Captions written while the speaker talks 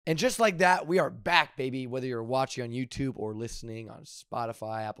And just like that, we are back, baby. Whether you're watching on YouTube or listening on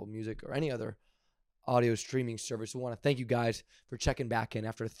Spotify, Apple Music, or any other audio streaming service, we want to thank you guys for checking back in.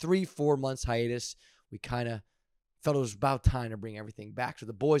 After 3-4 months hiatus, we kind of felt it was about time to bring everything back. So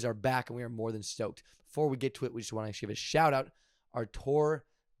the boys are back, and we are more than stoked. Before we get to it, we just want to give a shout out. Our tour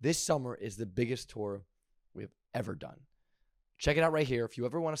this summer is the biggest tour we've ever done. Check it out right here. If you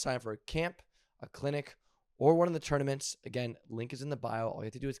ever want to sign up for a camp, a clinic, or one of the tournaments, again, link is in the bio. All you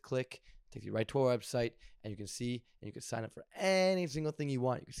have to do is click, take you right to our website, and you can see and you can sign up for any single thing you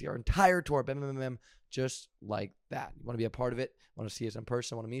want. You can see our entire tour, just like that. You want to be a part of it, want to see us in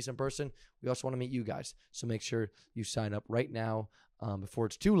person, want to meet us in person. We also want to meet you guys. So make sure you sign up right now before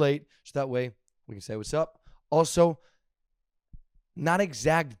it's too late, so that way we can say what's up. Also, not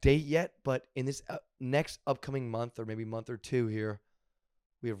exact date yet, but in this next upcoming month or maybe month or two here,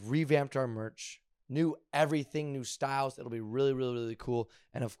 we have revamped our merch. New everything, new styles. It'll be really, really, really cool.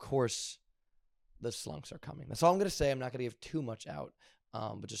 And of course, the slunks are coming. That's all I'm going to say. I'm not going to give too much out,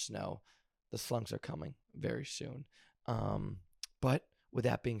 but just know the slunks are coming very soon. But with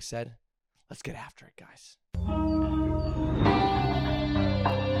that being said, let's get after it, guys.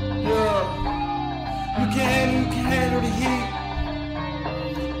 Yeah, you can handle the heat.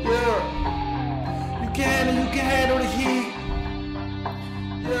 Yeah, you can handle the heat.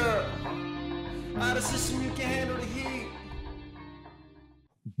 Yeah. Out of system, you can handle the heat.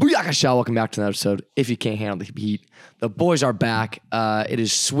 Booyaka Shah, welcome back to another episode. If you can't handle the heat, the boys are back. It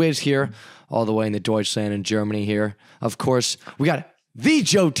is Swizz here, all the way in the Deutschland in Germany here. Of course, we got the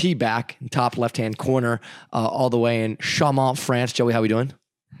Joe T back in top left-hand corner, all the way in Chaumont, France. Joey, how we doing?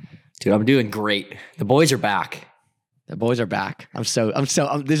 Dude, I'm doing great. The boys are back. The boys are back. This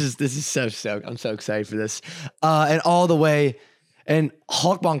is so stoked. I'm so excited for this. And all the way in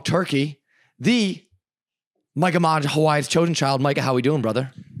Halkbank, Turkey, the Micah Maj, Hawaii's chosen child. Micah, how we doing,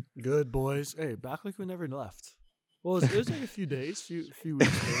 brother? Good, boys. Hey, back like we never left. Well, it was like a few days, few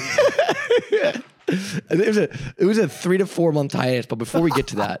weeks. It was a 3 to 4 month hiatus. But before we get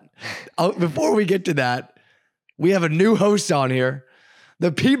to that, we have a new host on here,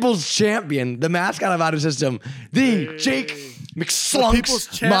 the People's Champion, the mascot of Out of System, Jake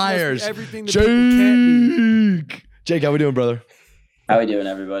McSlunks Myers. Everything the people can't be. Jake, how we doing, brother? How we doing,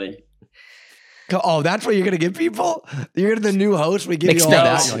 everybody? Oh, that's what you're going to give people? You're going to the new host? We give you all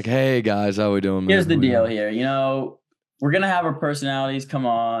that. You're like, hey, guys, how we doing, man? Here's the deal here. You know, we're going to have our personalities come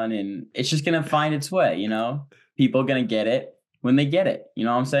on, and it's just going to find its way, you know? People are going to get it when they get it. You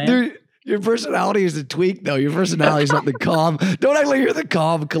know what I'm saying? Dude, your personality is a tweak, though. Your personality is not the calm. Don't act like you're the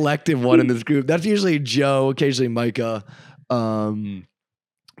calm, collective one in this group. That's usually Joe, occasionally Micah.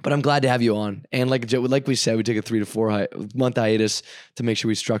 But I'm glad to have you on. And like we said, we took a 3 to 4 month hiatus to make sure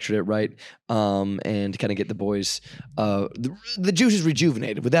we structured it right, and kind of get the boys the juices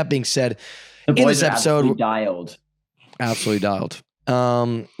rejuvenated. With that being said, the boys in this episode, absolutely dialed.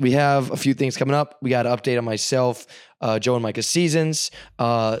 We have a few things coming up. We got an update on myself, Joe and Micah's seasons.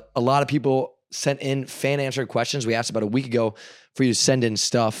 A lot of people sent in fan answered questions. We asked about a week ago for you to send in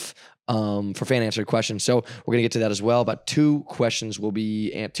stuff for fan answered questions. So we're going to get to that as well. About 2 questions will be,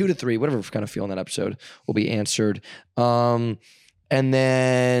 2 to 3, whatever we're kind of feeling that episode will be answered. And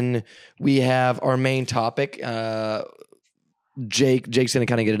then we have our main topic. Jake's going to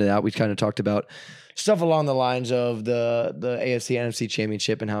kind of get into that. We kind of talked about stuff along the lines of the AFC NFC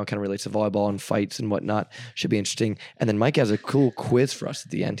Championship and how it kind of relates to volleyball and fights and whatnot. Should be interesting. And then Mike has a cool quiz for us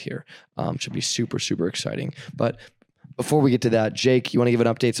at the end here. Should be super, super exciting. But before we get to that, Jake, you want to give an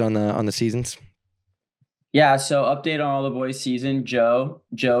update on the seasons? Yeah, so update on all the boys' season. Joe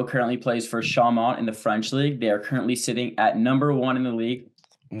currently plays for Chaumont in the French league. They are currently sitting at number 1 in the league.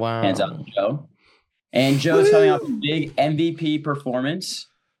 Wow. Hands up, Joe. And Joe's coming off a big MVP performance.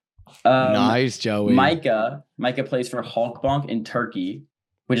 Nice, Joey. Micah plays for Halkbank in Turkey,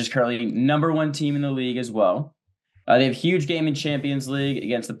 which is currently number 1 team in the league as well. They have a huge game in Champions League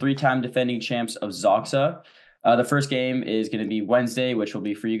against the 3-time defending champs of Zoxa. The first game is going to be Wednesday, which will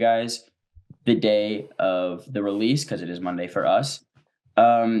be for you guys the day of the release because it is Monday for us.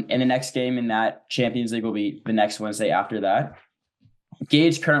 And the next game in that Champions League will be the next Wednesday after that.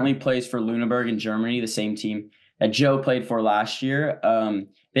 Gage currently plays for Lüneburg in Germany, the same team that Joe played for last year.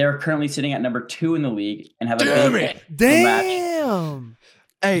 They are currently sitting at number 2 in the league and have a big match.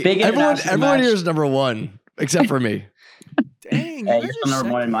 Hey, big everyone here is number 1 except for me. Dang, hey, you're still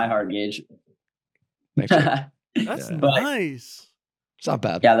number 1 in my heart, Gage. That's nice. It's not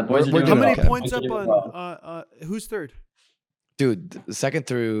bad. Yeah, the boys are doing How many well. points up on who's third? Dude, the second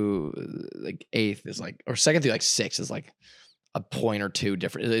through like 8th is like, or second through like 6th is like a point or 2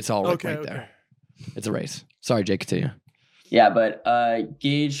 different. It's all right there. It's a race. Sorry, Jake, continue. Yeah, but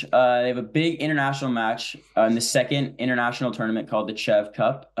Gage, they have a big international match in the second international tournament called the Chev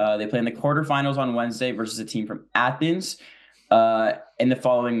Cup. They play in the quarterfinals on Wednesday versus a team from Athens. And the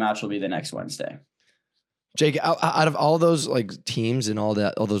following match will be the next Wednesday. Jake, out of all those like teams and all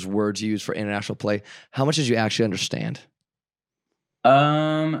those words you use for international play, how much did you actually understand?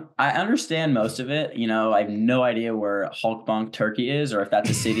 I understand most of it. You know, I have no idea where Halkbank, Turkey is, or if that's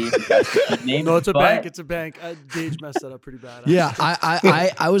a city. If that's the name. No, it's a but- bank. It's a bank. Gage messed that up pretty bad. Yeah,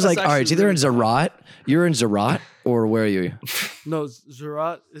 I was That's like, all right, it's either in actually really Zerat. You're in Zerat, or where are you? No,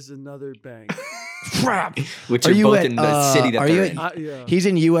 Zerat is another bank. Crap. Which Are are you both at, in the city that are they're you in. Yeah. He's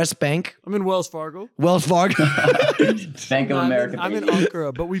in U.S. Bank, I'm in Wells Fargo. Wells Fargo. Bank of No, America. I'm in baby.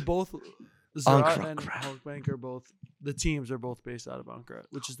 Ankara, but we both Zerat Ankara, and crap. Halkbank are both the teams are both based out of Ankara,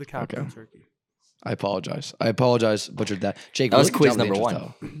 which is the capital of Turkey. I apologize. Butchered that. Jake, That was really good quiz job with the number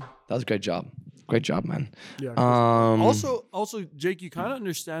intro, though. That was a great job. Great job, man. Yeah. Also, Jake, you kind of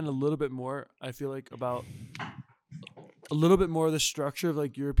understand a little bit more. I feel like about a little bit more of the structure of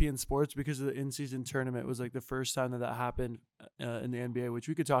like European sports because of the in-season tournament was like the first time that happened in the NBA, which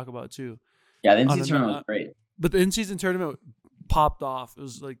we could talk about too. Yeah, the On NCAA a- tournament was great. But the in-season tournament popped off. It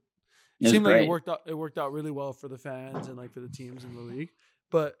was like It was seemed like great. it worked out really well for the fans and like for the teams in the league.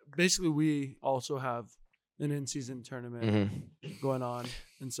 But basically, we also have an in-season tournament going on,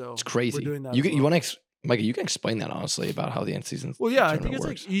 and so It's crazy. We're doing that. You as can, you well. want to, Micah? You can explain that honestly about how the end season. Well, yeah, I think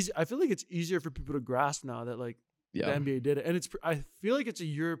tournament it's works. like easy. I feel like it's easier for people to grasp now that like Yeah. the NBA did it, and I feel like it's a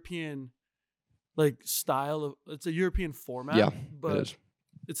European like style of it's a European format. Yeah, but it is.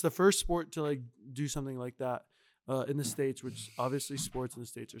 it's the first sport to like do something like that in the States, which obviously sports in the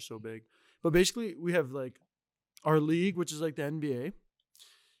States are so big. But basically, we have like our league, which is like the NBA,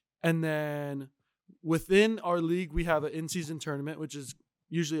 and then within our league, we have an in-season tournament, which is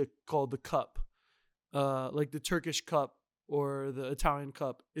usually called the Cup. Like the Turkish Cup or the Italian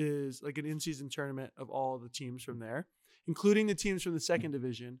Cup is like an in-season tournament of all the teams from there, including the teams from the second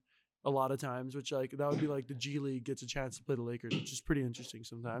division. A lot of times, which like that would be like the G League gets a chance to play the Lakers, which is pretty interesting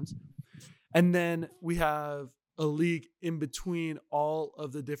sometimes. And then we have a league in between all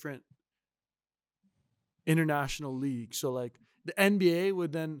of the different international leagues. So like the NBA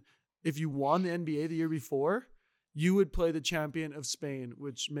would then, if you won the NBA the year before, you would play the champion of Spain,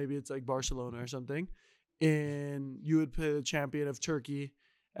 which maybe it's like Barcelona or something. And you would play the champion of Turkey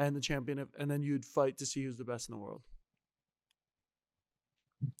and the champion of, and then you'd fight to see who's the best in the world.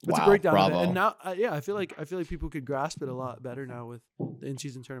 It's a Wow, breakdown of it. bravo. And now, I feel like people could grasp it a lot better now with the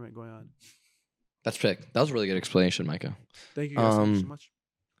in-season tournament going on. That's sick. That was a really good explanation, Micah. Thank you guys so much.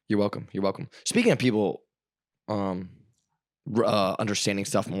 You're welcome. You're welcome. Speaking of people, understanding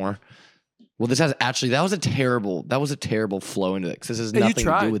stuff more. Well, this has actually that was a terrible flow into it because this has Hey, you nothing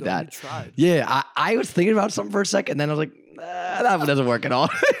tried, to do with though. that. You tried. Yeah, I was thinking about something for a second, and then I was like, that one doesn't work at all.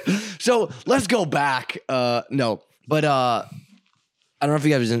 So let's go back. No, but I don't know if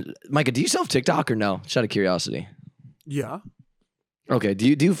you guys, Micah, do you still have TikTok or no? Just out of curiosity. Yeah. Okay.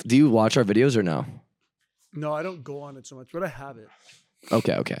 Do you watch our videos or no? No, I don't go on it so much, but I have it.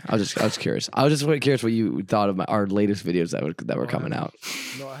 Okay. I was curious. I was just really curious what you thought of our latest videos that were coming out.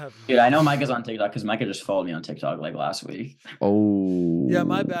 No, I haven't. Dude, I know Micah's on TikTok because Micah just followed me on TikTok like last week. Oh. Yeah,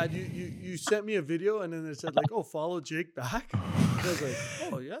 my bad. You sent me a video and then it said like, oh, follow Jake back. And I was like,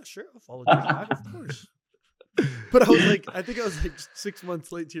 oh yeah, sure, I'll follow Jake back, of course. But I was like, I think I was like 6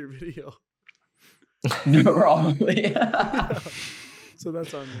 months late to your video. Probably. So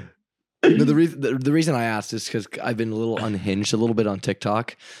that's on me. No, the reason I asked is because I've been a little unhinged a little bit on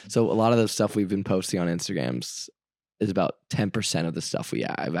TikTok. So a lot of the stuff we've been posting on Instagrams is about 10% of the stuff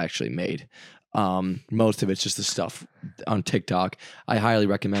I've actually made. Most of it's just the stuff on TikTok. I highly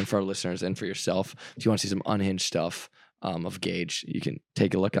recommend for our listeners and for yourself, if you want to see some unhinged stuff of Gage, you can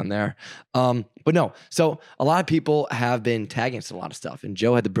take a look on there. But no, so a lot of people have been tagging us in a lot of stuff, and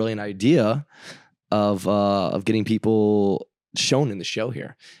Joe had the brilliant idea of getting people shown in the show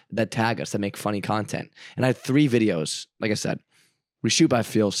here that tag us, that make funny content. And I had 3 videos. Like I said, we shoot by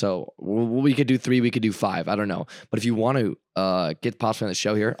feel, so we could do 3, we could do 5. I don't know. But if you want to get possibly on the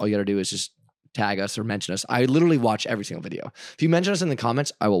show here, all you got to do is just tag us or mention us. I literally watch every single video. If you mention us in the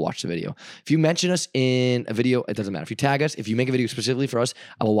comments, I will watch the video. If you mention us in a video, it doesn't matter. If you tag us, if you make a video specifically for us,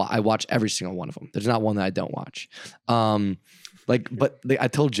 I watch every single one of them. There's not one that I don't watch. I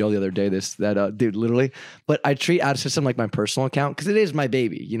told Joe the other day dude, literally, but I treat Out of System like my personal account because it is my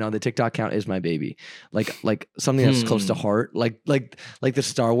baby. You know, the TikTok account is my baby. Like something that's close to heart. Like the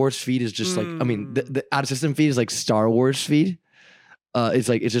Star Wars feed is just like, I mean, the Out of System feed is like Star Wars feed.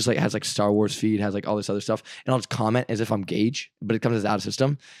 It's just like has like Star Wars feed, has like all this other stuff, and I'll just comment as if I'm Gage, but it comes as Out of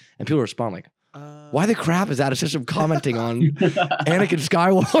System, and people respond like, Why the crap is that? It's just him commenting on Anakin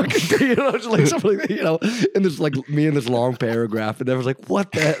Skywalker, just like something, in this like me in this long paragraph, and I was like,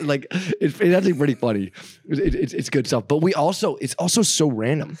 "What the?" Like, it's actually pretty funny. It's good stuff. But it's also so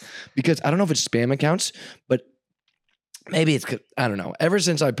random because I don't know if it's spam accounts, but maybe it's, I don't know. Ever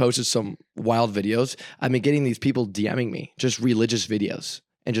since I posted some wild videos, I've been getting these people DMing me just religious videos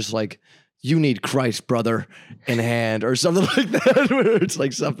and just like, "You need Christ, brother, in hand," or something like that. Where it's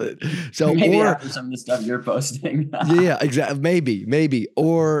like something. So Maybe or after some of the stuff you're posting. yeah, exactly. Maybe.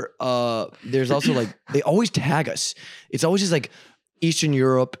 Or there's also like they always tag us. It's always just like Eastern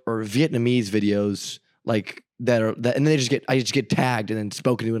Europe or Vietnamese videos like and then I just get tagged and then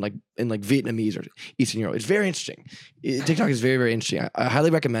spoken to in like Vietnamese or Eastern Europe. It's very interesting. TikTok is very, very interesting. I highly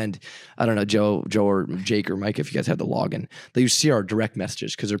recommend, I don't know, Joe or Jake or Mike, if you guys have the login, that you see our direct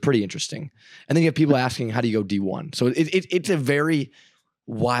messages because they're pretty interesting. And then you have people asking, how do you go D1? So it's a very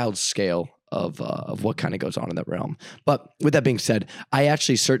wild scale of what kind of goes on in that realm. But with that being said, I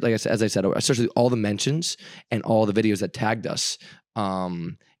actually searched, I searched through all the mentions and all the videos that tagged us.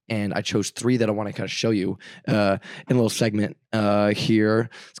 And I chose 3 that I want to kind of show you in a little segment here.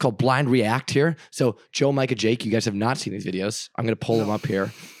 It's called Blind React here. So Joe, Micah, Jake, you guys have not seen these videos. I'm going to pull them up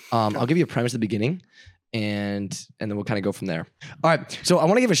here. I'll give you a premise at the beginning, and then we'll kind of go from there. All right. So I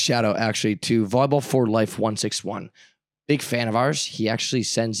want to give a shout out actually to Volleyball for Life 161. Big fan of ours. He actually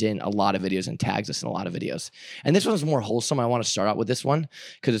sends in a lot of videos and tags us in a lot of videos. And this one's more wholesome. I want to start out with this one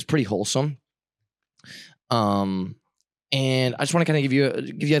because it's pretty wholesome. And I just want to kind of give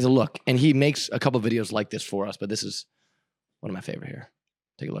you guys a look. And he makes a couple videos like this for us, but this is one of my favorite here.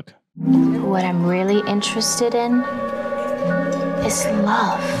 Take a look. What I'm really interested in is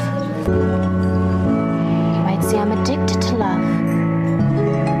love. You might say I'm addicted to love.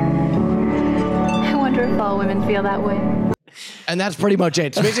 I wonder if all women feel that way. And that's pretty much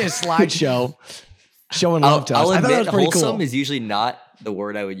it. It's basically a slideshow showing love to us. I'll I thought admit, that was pretty wholesome cool. is usually not the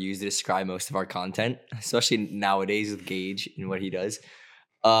word I would use to describe most of our content, especially nowadays with Gage and what he does.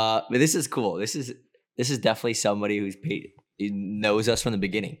 But this is cool. This is definitely somebody he knows us from the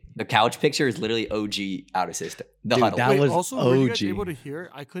beginning. The couch picture is literally OG out of system. The Dude, huddle. that Wait, was also, were you guys OG. able to hear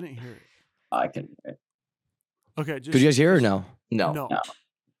it? I couldn't hear it. I can. Okay, just, Could you guys hear it or no? no. No.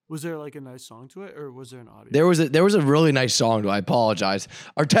 Was there like a nice song to it, or was there an audio? There was a really nice song, though. I apologize.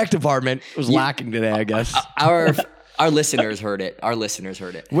 Our tech department was lacking today, I guess. Our listeners heard it. Our listeners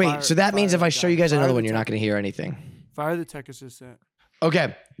heard it. Wait, so that means if I show you guys Fire another the one, you're not tech- going to hear anything. Fire the tech assistant.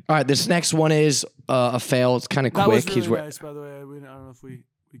 Okay. All right. This next one is a fail. It's kind of That quick. was really nice, by the way. I don't know if we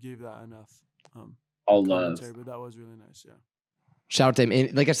gave that enough All love. commentary, but that was really nice. Yeah. Shout out to him.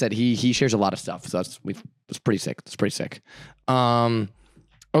 And like I said, he shares a lot of stuff. So it's pretty sick. It's pretty sick.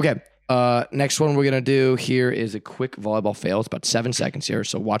 Okay. Next one we're gonna do here is a quick volleyball fail. It's about 7 seconds here,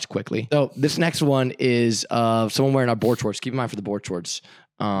 so watch quickly. So this next one is someone wearing our board shorts. Keep in mind for the board shorts.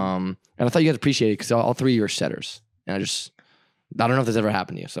 And I thought you guys appreciate it because all 3 of you are setters. And I don't know if this ever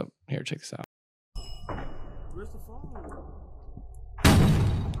happened to you. So here, check this out. Where's the phone?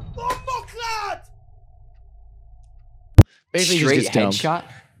 Basically, Straight just gets dumped.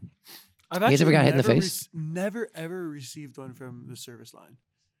 headshot. I've You guys ever actually got hit in the never face? never ever received one from the service line.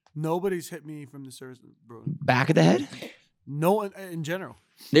 Nobody's hit me from the service, bro. Back of the head? No one in general.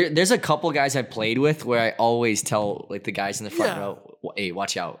 There's a couple guys I played with where I always tell like the guys in the front Yeah. row, "Hey,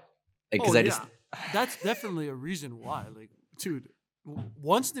 watch out!" Like, Oh, I yeah. just That's definitely a reason why. Like, dude,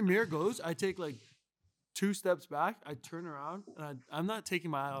 once the mirror goes, I take like 2 steps back, I turn around, and I'm not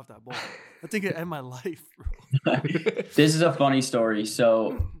taking my eye off that ball. I think it end my life, bro. This is a funny story.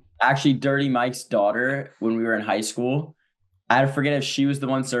 So actually, Dirty Mike's daughter, when we were in high school, I forget if she was the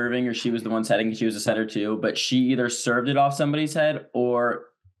one serving or she was the one setting. She was a setter too, but she either served it off somebody's head or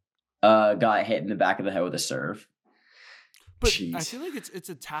got hit in the back of the head with a serve. But I Jeez. feel like it's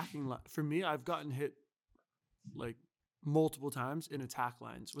attacking line. For me, I've gotten hit like multiple times in attack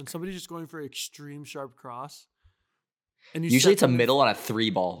lines. When somebody's just going for an extreme sharp cross, and you usually set it's a them in- middle on a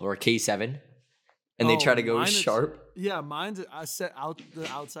 3 ball or a K7, and they Oh, try to go mine is- sharp. Yeah, mine's I set out the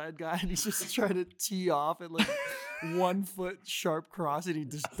outside guy, and he's just trying to tee off at like 1 foot sharp cross, and he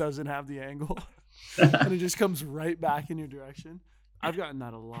just doesn't have the angle, and it just comes right back in your direction. I've gotten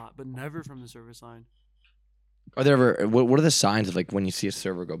that a lot, but never from the service line. Are there ever, what are the signs of like when you see a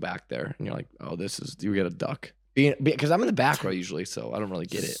server go back there and you're like, oh, you get a duck? Because I'm in the back row usually, so I don't really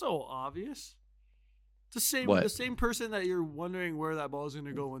get it. So obvious. It's What? the same person that you're wondering where that ball is going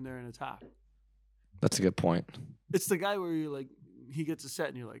to go when they're in attack. That's a good point. It's the guy where you're like, he gets a set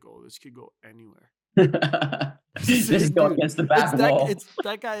and you're like, oh, this could go anywhere. This is going Dude, against the back wall. It's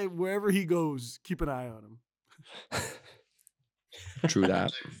that guy, wherever he goes, keep an eye on him. True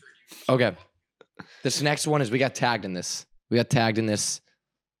that. Okay. This next one is we got tagged in this.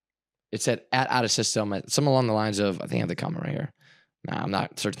 It said at out of system. Something along the lines of, I think I have the comment right here. Nah, I'm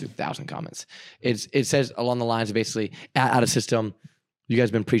not searching through 1,000 comments. It says along the lines of basically at out of system. You guys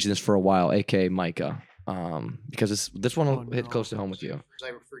have been preaching this for a while, aka Micah. Because this one will hit close to home with you. I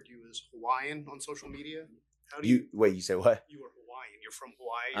referred to you as Hawaiian on social media. How do You wait. You said what? You are Hawaiian. You're from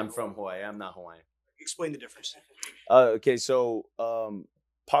Hawaii. I'm from Hawaii. I'm not Hawaiian. Explain the difference. Okay, so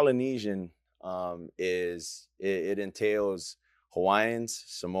Polynesian it entails Hawaiians,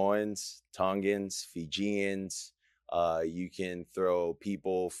 Samoans, Tongans, Fijians. You can throw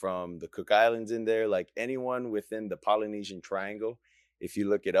people from the Cook Islands in there, like anyone within the Polynesian Triangle. If you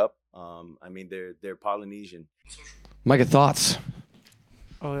look it up, I mean they're Polynesian. Micah, thoughts?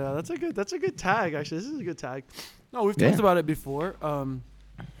 Oh yeah, that's a good tag. Actually, this is a good tag. No, we've talked about it before.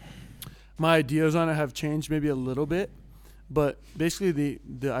 My ideas on it have changed maybe a little bit, but basically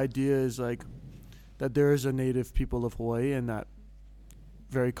the idea is like that there is a native people of Hawaii, and that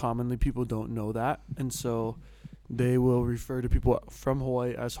very commonly people don't know that, and so they will refer to people from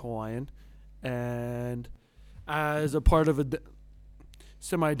Hawaii as Hawaiian, and as a part of a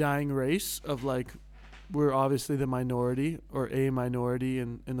semi-dying race of like, we're obviously the minority or a minority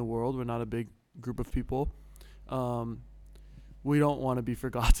in the world. We're not a big group of people. We don't want to be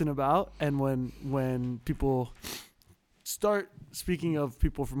forgotten about. And when people start speaking of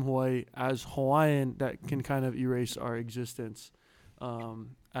people from Hawaii as Hawaiian, that can kind of erase our existence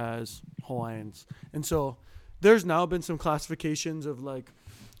as Hawaiians. And so there's now been some classifications of like,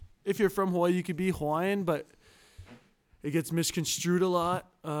 if you're from Hawaii, you could be Hawaiian, but it gets misconstrued a lot.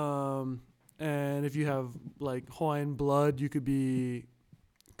 And if you have like Hawaiian blood, you could be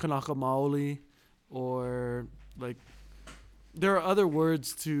Kanaka Maoli, or like there are other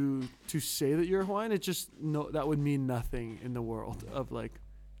words to say that you're Hawaiian. It just that would mean nothing in the world of like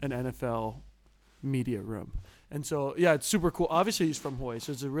an NFL media room. And so yeah, it's super cool. Obviously he's from Hawaii,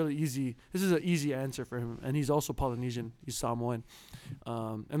 so it's this is an easy answer for him. And he's also Polynesian. He's Samoan.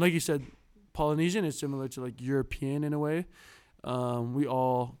 And like you said, Polynesian is similar to like European in a way. We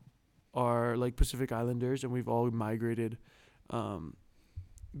all are like Pacific Islanders, and we've all migrated.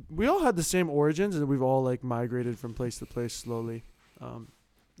 We all had the same origins, and we've all like migrated from place to place slowly.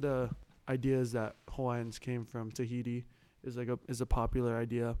 The idea is that Hawaiians came from Tahiti is a popular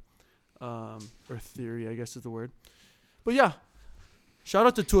idea, or theory, I guess is the word. But yeah, shout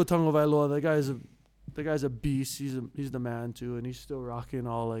out to Tua Tagovailoa. The guy's a beast. He's the man too, and he's still rocking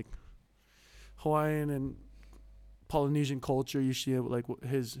all like Hawaiian and Polynesian culture. You see like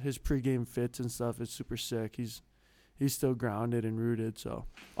his pregame fits and stuff. It's super sick. He's still grounded and rooted. So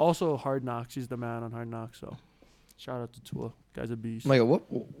also Hard Knocks. He's the man on Hard Knocks. So shout out to Tua. Guy's a beast. Michael,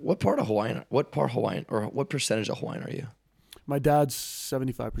 what part Hawaiian or what percentage of Hawaiian are you? My dad's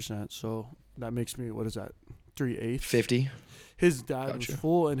 75%. So that makes me, what is that? 3/8. 50. His dad was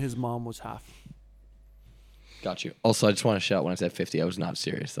full and his mom was half. Got you. Also, I just want to shout when I said 50, I was not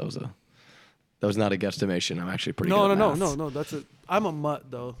serious. That was not a guesstimation. I'm actually pretty good at maths. No. I'm a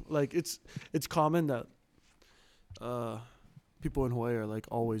mutt though. Like it's common that people in Hawaii are like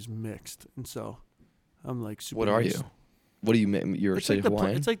always mixed, and so I'm like super. What are mixed. you? What do you mean? You're saying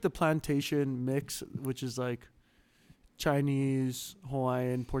Hawaiian? It's like the plantation mix, which is like Chinese,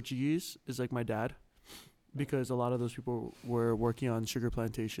 Hawaiian, Portuguese is like my dad, because a lot of those people were working on sugar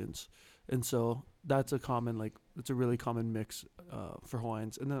plantations, and so that's it's a really common mix for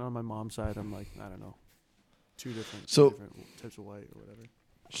Hawaiians. And then on my mom's side, I'm like, I don't know, two different types of white or whatever.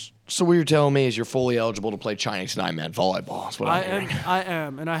 So what you're telling me is you're fully eligible to play Chinese 9-man volleyball. That's what I'm hearing. I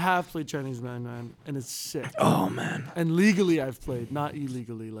am, and I have played Chinese 9-man, and it's sick. Oh man! And legally, I've played, not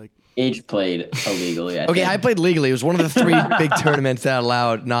illegally. Like Age played illegally. I played legally. It was one of the 3 big tournaments that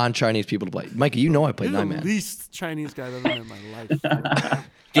allowed non-Chinese people to play. Micah, you know I played You're 9-man. the least Chinese guy I've ever met in my life.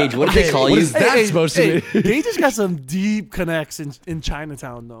 Gage, what did they call what you? is that supposed to be? Gage has got some deep connects in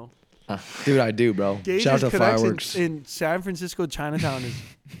Chinatown, though. Dude, I do, bro. Gage's Shout out to connects Fireworks. in San Francisco, Chinatown is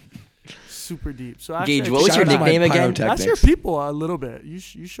super deep. So Gage, actually, what was Shout your out to my nickname again? pyrotechnics. that's your people a little bit. You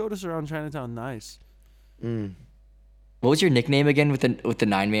showed us around Chinatown. Nice. What was your nickname again with the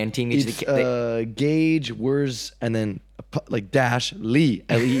 9-man team? It's Gage, Wurs, and then like dash Lee,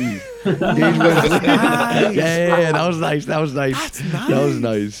 Lee. Gage Wurs. Yeah, that was nice. That was nice. That's nice. That was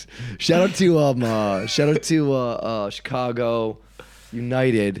nice. Shout out to Chicago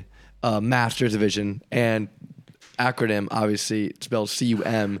United Masters Division, and acronym obviously spells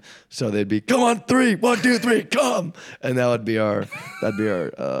CUM, so they'd be come on 3, 1, 2, 3, come, and that would be our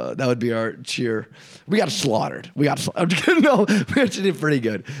cheer. We got slaughtered. I'm just kidding. No, we actually did pretty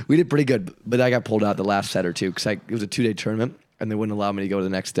good. We did pretty good, but I got pulled out the last set or two because it was a 2-day tournament and they wouldn't allow me to go the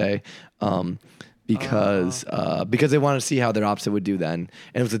next day. because they wanted to see how their opposite would do then,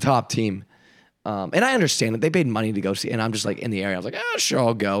 and it was the top team. And I understand that they paid money to go see, and I'm just like in the area. I was like, sure,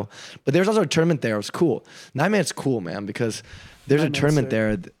 I'll go. But there's also a tournament there. It was cool. 9-man's cool, man, because there's a tournament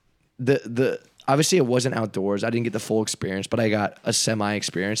there. The obviously it wasn't outdoors. I didn't get the full experience, but I got a semi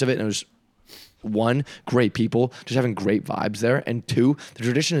experience of it, and it was 1, great people, just having great vibes there, and 2, the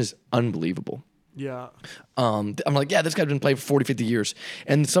tradition is unbelievable. Yeah. I'm like, yeah, this guy's been playing for 40, 50 years.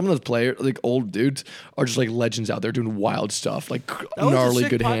 And some of those players, like old dudes, are just like legends out there doing wild stuff, like That was a gnarly sick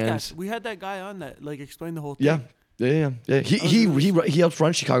good podcast. hands. We had that guy on that like explained the whole thing. Yeah. He helped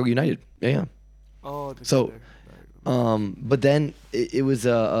run Chicago United. Yeah. Oh, So, but then it was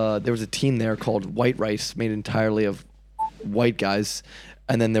there was a team there called White Rice, made entirely of white guys,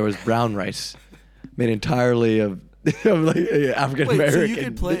 and then there was Brown Rice, made entirely of like African American. Wait, so you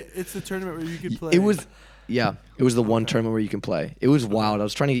could play? It's the tournament where you could play. It was the one tournament where you can play. It was wild. I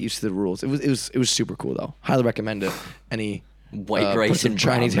was trying to get used to the rules. It was super cool though. Highly recommend it. Any White rice person and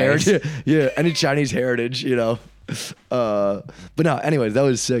Chinese brown rice. heritage. Yeah, any Chinese heritage, you know. But no, anyways, that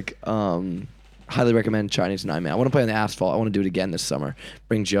was sick. Highly recommend Chinese 9-man. I want to play on the asphalt. I want to do it again this summer.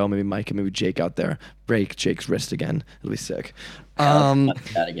 Bring Joe, maybe Mike, and maybe Jake out there. Break Jake's wrist again. It'll be sick.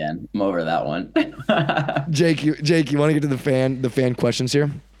 That again. I'm over that one. Jake, you want to get to the fan questions here?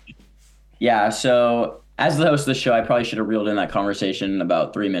 Yeah. So as the host of the show, I probably should have reeled in that conversation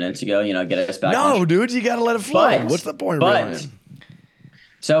about 3 minutes ago. Get us back. No, dude, you gotta let it flow. But- What's the point of reeling But in?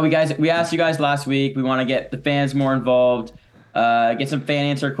 so we asked you guys last week. We want to get the fans more involved. Get some fan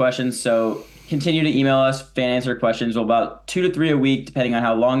answer questions. So continue to email us fan answer questions. Well, about 2 to 3 a week, depending on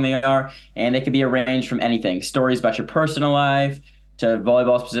how long they are, and they can be arranged from anything: stories about your personal life to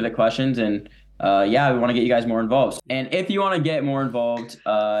volleyball specific questions. And we want to get you guys more involved. And if you want to get more involved,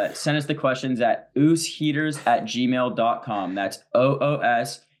 send us the questions at ooseheaters@gmail.com. That's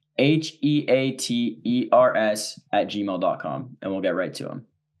OOSHEATERS@gmail.com, and we'll get right to them.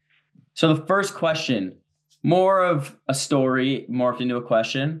 So the first question, more of a story morphed into a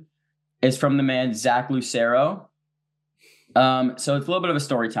question, is from the man Zach Lucero. So it's a little bit of a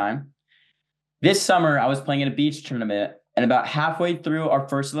story time. This summer, I was playing in a beach tournament, and about halfway through our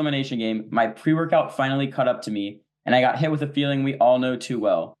first elimination game, my pre-workout finally caught up to me, and I got hit with a feeling we all know too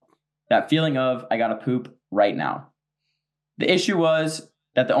well. That feeling of, I gotta poop right now. The issue was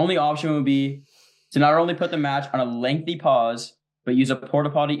that the only option would be to not only put the match on a lengthy pause, but use a porta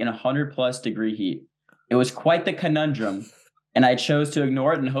potty in 100+ degree heat. It was quite the conundrum, and I chose to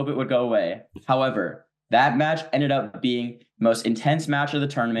ignore it and hope it would go away. However, that match ended up being the most intense match of the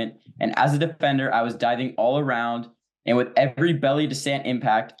tournament, and as a defender, I was diving all around, and with every belly to stand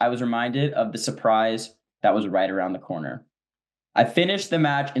impact, I was reminded of the surprise that was right around the corner. I finished the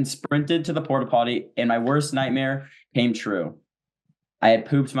match and sprinted to the porta potty, and my worst nightmare came true. I had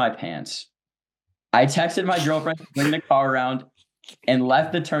pooped my pants. I texted my girlfriend to bring the car around and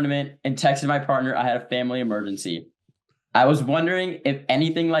left the tournament and texted my partner I had a family emergency. I was wondering if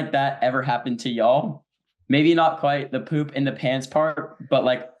anything like that ever happened to y'all. Maybe not quite the poop in the pants part, but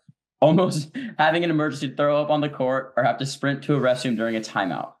like almost having an emergency to throw up on the court or have to sprint to a restroom during a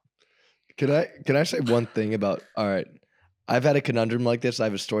timeout. Can I say one thing about? All right, I've had a conundrum like this. I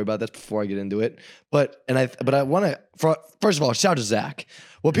have a story about this before I get into it. But I want to first of all shout out to Zach.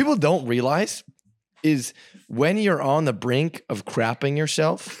 What people don't realize is when you're on the brink of crapping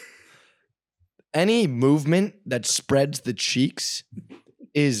yourself, any movement that spreads the cheeks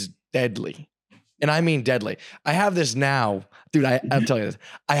is deadly. And I mean deadly. I have this now, dude, I'm telling you this.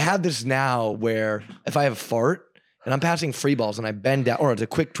 I have this now where if I have a fart and I'm passing free balls and I bend down, or it's a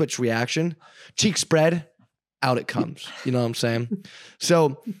quick twitch reaction, cheek spread, out it comes. You know what I'm saying?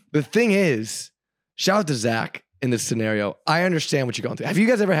 So the thing is, shout out to Zach in this scenario. I understand what you're going through. Have you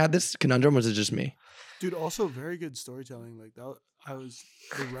guys ever had this conundrum, or is it just me? Dude, also very good storytelling. Like that,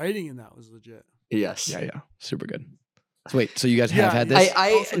 the writing in that was legit. Yes. Yeah. Super good. So wait, so you guys have had this?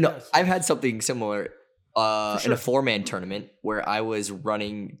 I've had something similar in a 4-man tournament where I was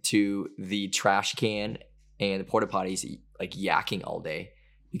running to the trash can and the porta potties like yakking all day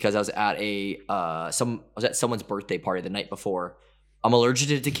because I was at someone's birthday party the night before. I'm allergic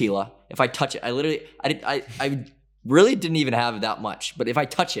to tequila. If I touch it, I really didn't even have that much, but if I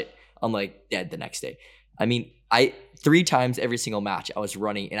touch it, I'm like dead the next day. I mean, 3 times every single match I was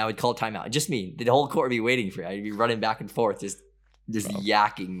running and I would call timeout. Just me. The whole court would be waiting for me. I'd be running back and forth, just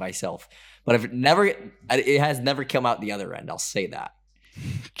yakking myself. But it has never come out the other end. I'll say that.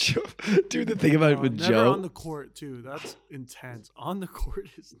 Dude, the thing about it with never Joe on the court too. That's intense. On the court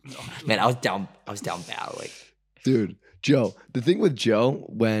is not. Man, I was down bad. Like, dude, Joe, the thing with Joe,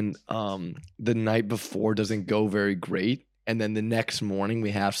 when the night before doesn't go very great, and then the next morning we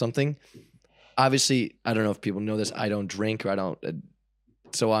have something, obviously, I don't know if people know this. I don't drink, or I don't.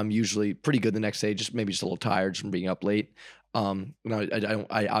 So I'm usually pretty good the next day. Just maybe just a little tired from being up late. I obviously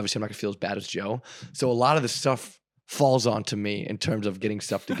I'm not gonna feel as bad as Joe. So a lot of the stuff falls onto me in terms of getting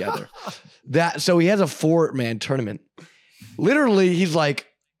stuff together. So he has a 4-man tournament. Literally, he's like,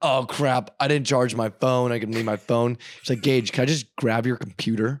 "Oh crap! I didn't charge my phone. I can need my phone." He's like, "Gage, can I just grab your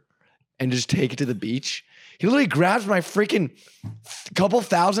computer and just take it to the beach?" He literally grabs my freaking couple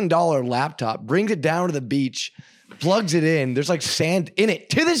 $1,000 laptop, brings it down to the beach, plugs it in. There's like sand in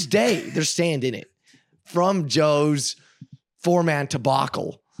it. To this day, there's sand in it from Joe's 4-man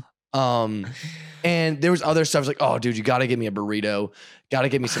debacle. And there was other stuff. I was like, "Oh, dude, you got to give me a burrito. Got to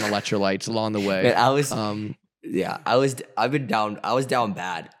give me some electrolytes along the way." Man, I was down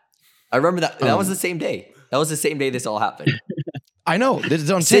bad. I remember that was the same day. That was the same day this all happened. I know. This is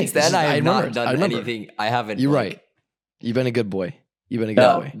what I'm Since saying. then, I have not remember. done anything. I haven't. You're like- right. You've been a good boy. You've been a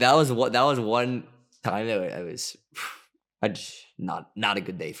good boy. That was one time that I just not a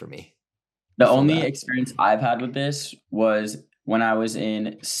good day for me. The feel only that. experience I've had with this was when I was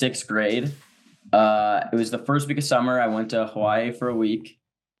in 6th grade. It was the first week of summer. I went to Hawaii for a week,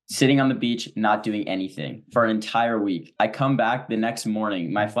 sitting on the beach, not doing anything for an entire week. I come back the next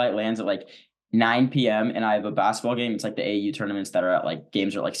morning. My flight lands at like 9 p.m. and I have a basketball game. It's like the AU tournaments that are at like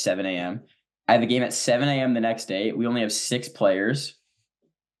games are at like 7 a.m. I have a game at 7 a.m. the next day. We only have 6 players.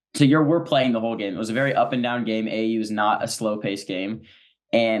 So we're playing the whole game. It was a very up and down game. AU is not a slow paced game.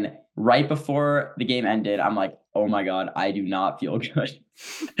 And right before the game ended, I'm like, "Oh my God, I do not feel good."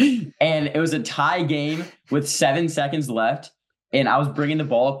 And it was a tie game with 7 seconds left. And I was bringing the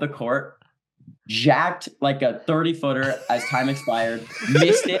ball up the court, jacked like a 30-footer as time expired,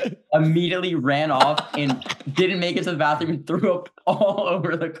 missed it, immediately ran off and didn't make it to the bathroom and threw up all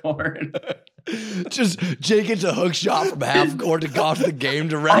over the court. Just Jake gets a hook shot from half court to go off the game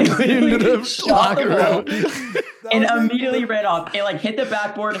directly into the locker room. And immediately ran off. It like hit the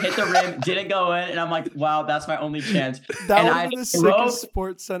backboard, hit the rim, didn't go in. And I'm like, wow, that's my only chance. That And would I be the drove- sickest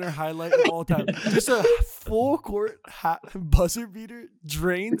Sports Center highlight of all time. Just a full court buzzer beater,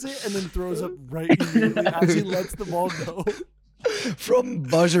 drains it, and then throws up right immediately as he lets the ball go. From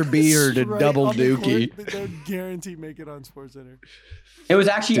buzzer beater to Straight double on the dookie. court, they'll guarantee make it on Sports Center. It was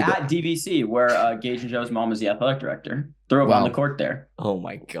actually at DVC where Gage and Joe's mom is the athletic director. Threw up Wow. on the court there. Oh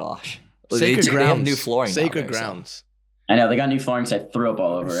my gosh. Sacred They grounds. have new flooring. down Sacred there, so. grounds. I know they got new flooring, so I threw up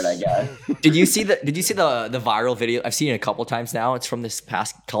all over it, I guess. Did you see the viral video? I've seen it a couple times now. It's from this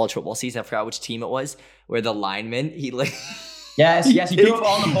past college football season. I forgot which team it was, where the lineman he like Yes, he threw up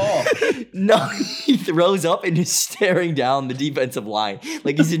on the ball. no, he throws up and is staring down the defensive line.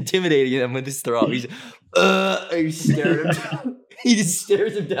 Like he's intimidating them with his throw. He's staring him down. He just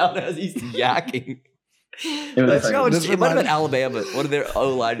stares him down as he's yakking. It was It might have been Alabama, but one of their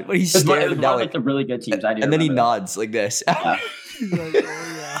O-line, but he's It was one staring of him down like the really good teams. I do and then he remember that. nods like this. He's like,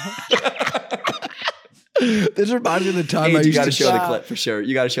 "Oh yeah." This reminds me of the time I Hey, you used got to to show the shot. clip for sure.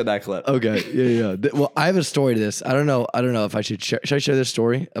 You got to show that clip. Okay, yeah. Well, I have a story to this. I don't know if I should share. Should I share this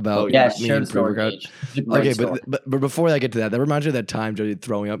story about Yeah, me share and the story. pre-workout? Gage. It's a great Okay, story. but before I get to that reminds me of that time Joe did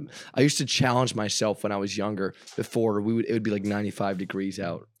throwing up. I used to challenge myself when I was younger. Before it would be like 90 degrees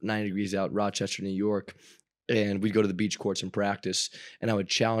out, Rochester, New York, and we'd go to the beach courts and practice. And I would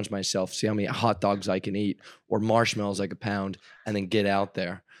challenge myself, see how many hot dogs I can eat or marshmallows I could pound, and then get out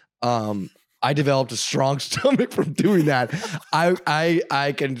there. I developed a strong stomach from doing that.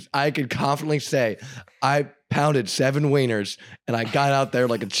 I can confidently say I pounded 7 wieners and I got out there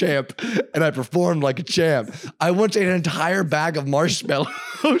like a champ and I performed like a champ. I once ate an entire bag of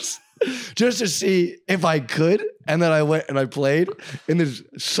marshmallows just to see if I could. And then I went and I played in the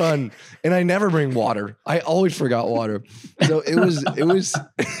sun and I never bring water. I always forgot water. So it was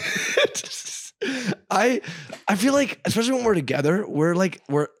I feel like, especially when we're together,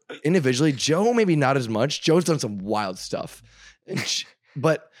 we're individually. Joe, maybe not as much. Joe's done some wild stuff.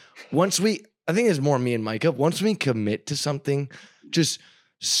 But once I think it's more me and Micah, once we commit to something just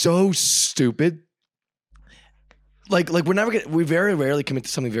so stupid, like we very rarely commit to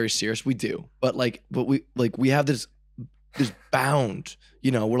something very serious. We do. But we have this bound,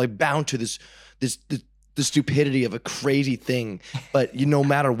 we're like bound to this the stupidity of a crazy thing, but no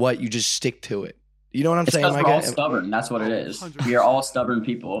matter what, you just stick to it. You know what I'm It's saying, because we're Micah? all stubborn. That's what it is. We are all stubborn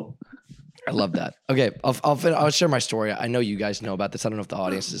people. I love that. Okay, I'll share my story. I know you guys know about this. I don't know if the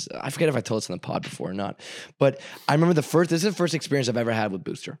audience is. I forget if I told this on the pod before or not. But I remember this is the first experience I've ever had with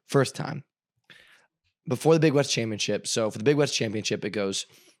Booster. First time. Before the Big West Championship. So for the Big West Championship, it goes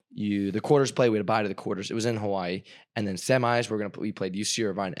the quarters play. We had to buy to the quarters. It was in Hawaii, and then semis. We played UC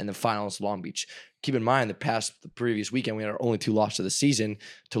Irvine, and the finals Long Beach. Keep in mind, the previous weekend we had our only 2 losses of the season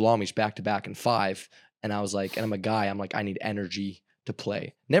to Long Beach back to back in 5. And I was like, and I'm a guy. I'm like, I need energy to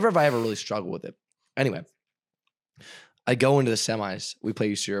play. Never have I ever really struggled with it. Anyway, I go into the semis. We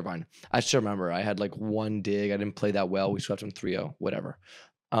play UC Irvine. I still remember I had like 1 dig. I didn't play that well. We swept them 3-0, whatever.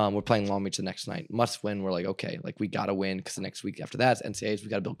 We're playing Long Beach the next night. Must win. We're like, okay, like we got to win because the next week after that is NCAAs. We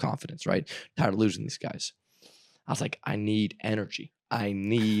got to build confidence, right? Tired of losing these guys. I was like, I need energy.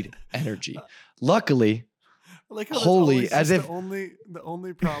 Luckily, Like how holy, that's as if the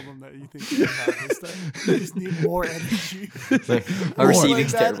only problem that you think you have is that you just need more energy. Our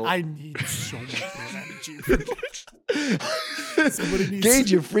receiving's Like that, terrible. I need so much more energy. Somebody needs Gage,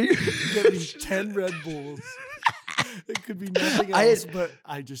 to you're free. get me 10 Red Bulls. It could be nothing I had- else, but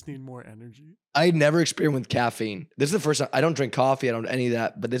I just need more energy. I had never experienced with caffeine. This is the first time. I don't drink coffee. I don't any of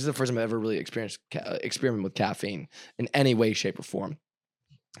that. But this is the first time I've ever really experiment with caffeine in any way, shape, or form.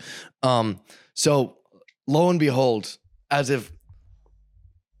 So lo and behold, as if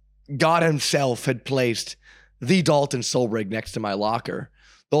God himself had placed the Dalton Solbrig next to my locker.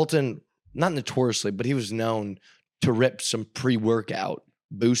 Dalton, not notoriously, but he was known to rip some pre-workout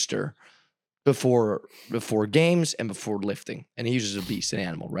booster before games and before lifting. And he uses a beast, an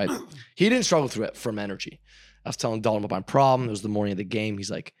animal, right? He didn't struggle through it from energy. I was telling Dalton about my problem. It was the morning of the game.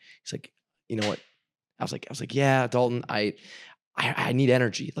 He's like, you know what? I was like, yeah, Dalton, I need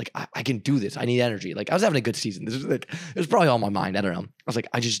energy. Like, I can do this. I need energy. Like, I was having a good season. This was like, it was probably on my mind. I don't know. I was like,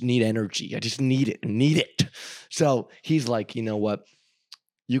 I just need energy. I just need it. So he's like, you know what?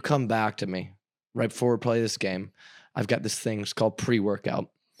 You come back to me right before we play this game. I've got this thing. It's called pre-workout.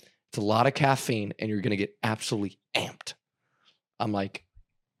 It's a lot of caffeine, and you're going to get absolutely amped. I'm like,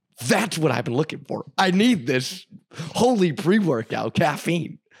 that's what I've been looking for. I need this holy pre-workout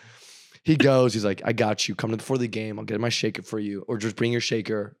caffeine. He goes, he's like, I got you. Come to before the game. I'll get my shaker for you. Or just bring your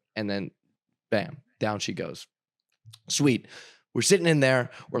shaker. And then, bam, down she goes. Sweet. We're sitting in there.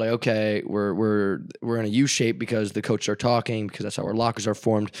 We're like, okay, we're in a U shape because the coaches are talking, because that's how our lockers are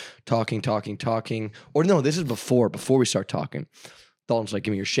formed. Talking. Or no, this is before we start talking. Dalton's like,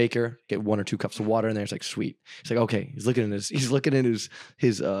 give me your shaker. Get 1 or 2 cups of water in there. It's like, sweet. He's like, okay. He's looking in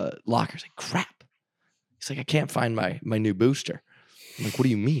his locker. He's like, crap. He's like, I can't find my new booster. I'm like, what do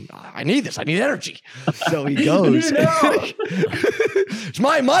you mean? I need this. I need energy. So he goes. It's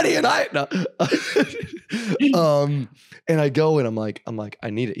my money, and and I go and I'm like, I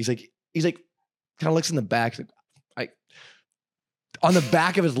need it. He's like, kind of looks in the back. He's like, on the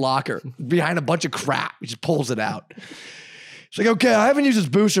back of his locker, behind a bunch of crap, he just pulls it out. He's like, okay, I haven't used this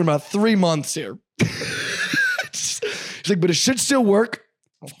booster in about 3 months here. He's like, but it should still work.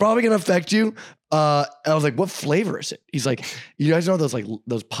 It's probably gonna affect you. I was like, what flavor is it? He's like, you guys know those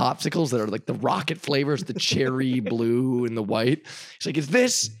popsicles that are like the rocket flavors, the cherry blue and the white? He's like, is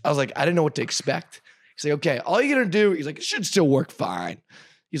this? I was like, I didn't know what to expect. He's like, okay, all you're gonna do, he's like, it should still work fine.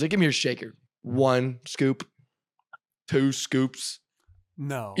 He's like, give me your shaker. 1 scoop, 2 scoops.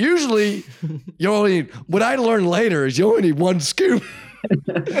 No. Usually, you only need, what I learned later is you only need 1 scoop.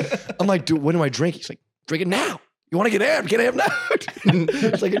 I'm like, dude, when do I drink? He's like, drink it now. You want to get amped? Get amped now.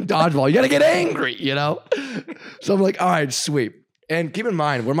 It's like in dodgeball. You got to get angry, you know? So I'm like, all right, sweet. And keep in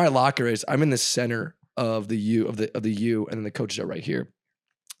mind, where my locker is, I'm in the center of the U, of the U, and then the coaches are right here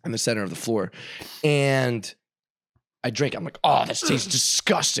in the center of the floor. And I drink. I'm like, oh, this tastes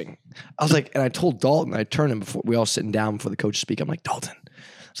disgusting. I was like, and I told Dalton, I turned him before, we all sitting down before the coaches speak. I'm like, Dalton,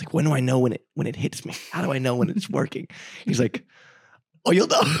 I was like, when do I know when it hits me? How do I know when it's working? He's like, oh, you'll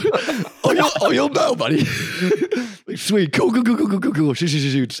know. You'll know, buddy. Like, sweet. Cool.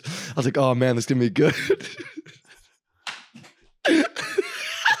 Shoot. I was like, oh man, this is gonna be good. I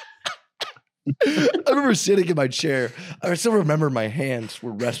remember sitting in my chair. I still remember my hands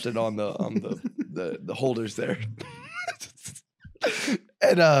were rested on the holders there.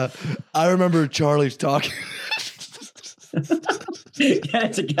 And I remember Charlie's talking. Get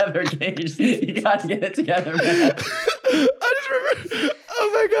it together, Gage. You gotta get it together, man. I just remember,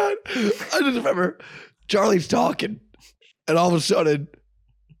 oh my God. I just remember Charlie's talking, and all of a sudden,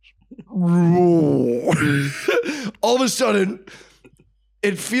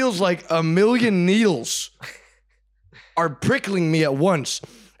 it feels like a million needles are prickling me at once.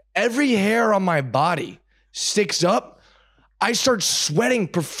 Every hair on my body sticks up. I start sweating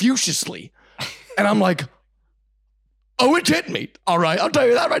profusely, and I'm like, oh, it's hit me. All right, I'll tell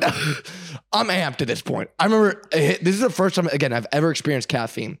you that right now. I'm amped at this point. I remember this is the first time, again, I've ever experienced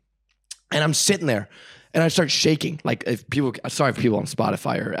caffeine. And I'm sitting there and I start shaking. Like, sorry if people on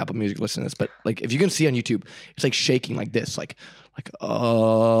Spotify or Apple Music listen to this, but like if you can see on YouTube, it's like shaking like this, like,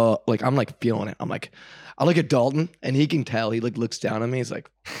 oh. like I'm like feeling it. I'm like, I look at Dalton and he can tell. He like looks down at me. He's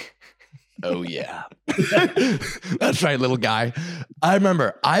like, oh yeah, that's right, little guy. I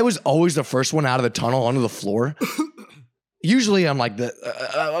remember I was always the first one out of the tunnel onto the floor. Usually I'm like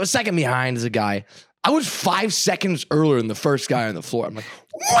I was second behind as a guy. I was 5 seconds earlier than the first guy on the floor. I'm like,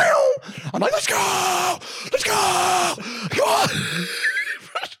 wow. I'm like, let's go, come on.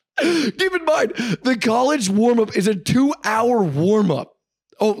 Keep in mind, the college warm-up is a 2-hour warm-up.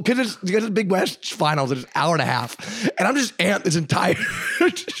 Oh, because it's Big West finals, it's an hour and a half. And I'm just amped this entire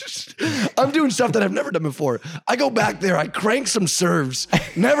I'm doing stuff that I've never done before. I go back there, I crank some serves.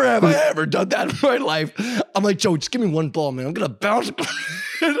 Never have I ever done that in my life. I'm like, Joe, just give me one ball, man. I'm gonna bounce.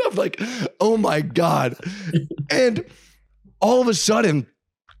 And I'm like, oh my God. And all of a sudden,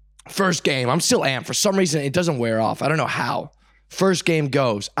 first game, I'm still amped. For some reason, it doesn't wear off. I don't know how. First game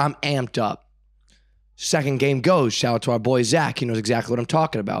goes, I'm amped up. Second game goes, shout out to our boy Zach. He knows exactly what I'm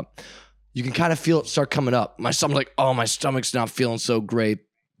talking about. You can kind of feel it start coming up. My stomach's like, oh, my stomach's not feeling so great.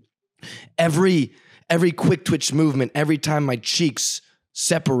 Every quick twitch movement, every time my cheeks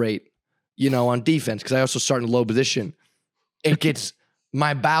separate, on defense, because I also start in low position, it gets,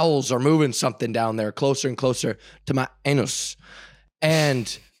 my bowels are moving something down there closer and closer to my anus.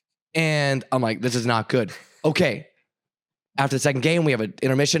 And I'm like, this is not good. Okay. After the second game, we have an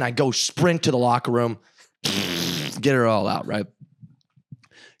intermission. I go sprint to the locker room, get it all out, right?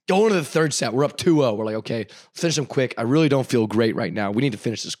 Going to the third set, we're up 2-0. We're like, okay, finish them quick. I really don't feel great right now. We need to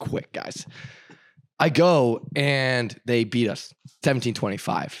finish this quick, guys. I go, and they beat us,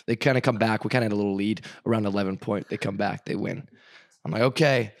 17-25. They kind of come back. We kind of had a little lead, around 11 point. They come back, they win. I'm like,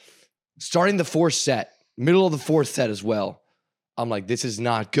 okay. Starting the fourth set, middle of the fourth set as well. I'm like, this is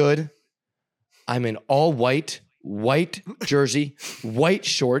not good. I'm in all white jersey, white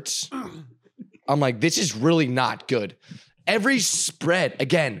shorts. I'm like, this is really not good. Every spread,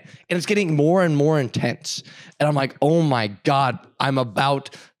 again, and it's getting more and more intense. And I'm like, oh my God, I'm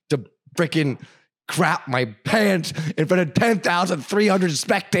about to freaking crap my pants in front of 10,300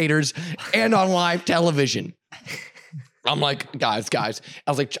 spectators and on live television. I'm like, guys.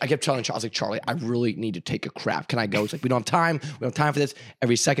 I kept telling Charlie, Charlie, I really need to take a crap. Can I go? He's like, we don't have time. We don't have time for this.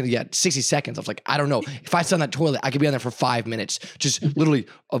 Every second, 60 seconds. I was like, I don't know. If I sit on that toilet, I could be on there for 5 minutes. Just literally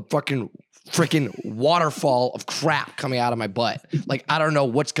a freaking waterfall of crap coming out of my butt. Like, I don't know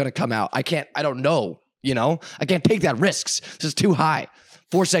what's going to come out. I don't know, I can't take that risks. This is too high.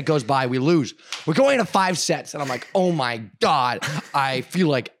 4 set goes by, we lose. We're going into 5 sets, and I'm like, oh my God, I feel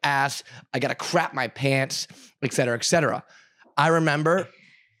like ass. I got to crap my pants, et cetera, et cetera. I remember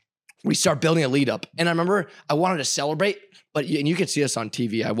we start building a lead up, and I remember I wanted to celebrate, and you can see us on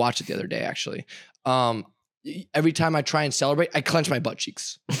TV. I watched it the other day, actually. Every time I try and celebrate, I clench my butt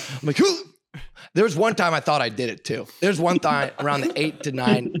cheeks. I'm like, Hoo! There was one time I thought I did it too. There's one time around the 8 to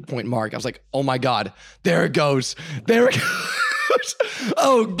 9 point mark. I was like, oh my God, there it goes. There it goes.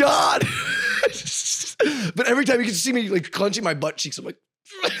 Oh God. But every time you can see me like clenching my butt cheeks, I'm like,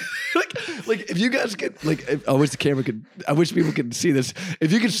 like if you guys could, I wish the camera could, I wish people could see this.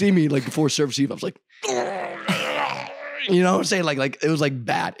 If you could see me like before serve receive, I was like, you know what I'm saying? Like it was like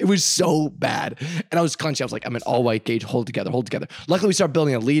bad. It was so bad. And I was clenching. I was like, I'm an all white Gage. Hold together. Luckily, we start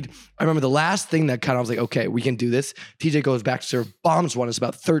building a lead. I remember the last thing that kind of was like, okay, we can do this. TJ goes back to serve, bombs one. It's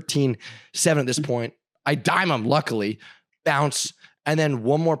about 13-7 at this point. I dime him, luckily, bounce. And then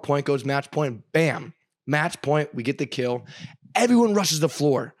one more point goes match point. Bam. Match point. We get the kill. Everyone rushes the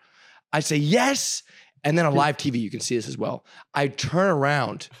floor. I say yes. And then on live TV, you can see this as well. I turn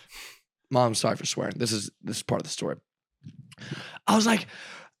around. Mom, sorry for swearing. This is part of the story. I was like,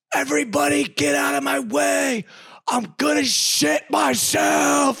 everybody get out of my way. I'm gonna shit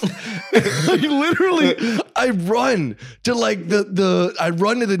myself. I run to like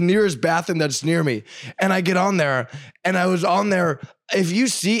the nearest bathroom that's near me. And I get on there, and I was on there. If you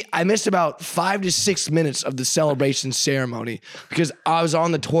see, I missed about 5 to 6 minutes of the celebration ceremony because I was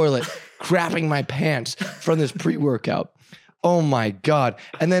on the toilet crapping my pants from this pre-workout. Oh my God.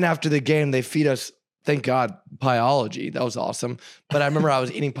 And then after the game, they feed us, thank God, biology. That was awesome. But I remember I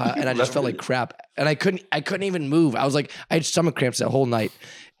was eating pie and I just felt like crap. And I couldn't even move. I was like, I had stomach cramps that whole night.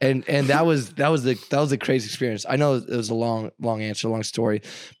 And that was the crazy experience. I know it was a long answer, long story,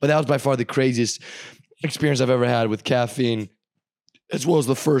 but that was by far the craziest experience I've ever had with caffeine, as well as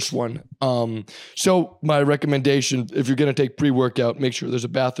the first one. So my recommendation, if you're going to take pre-workout, make sure there's a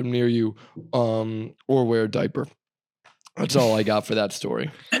bathroom near you, or wear a diaper. That's all I got for that story.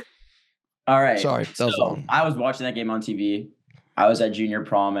 All right. Sorry, that was long. I was watching that game on TV. I was at junior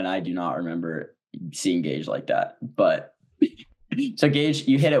prom, and I do not remember seeing Gage like that. But so Gage,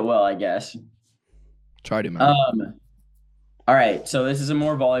 you hit it well, I guess. Tried to, man. All All right, so this is a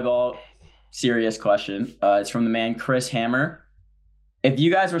more volleyball serious question. It's from the man Chris Hammer. If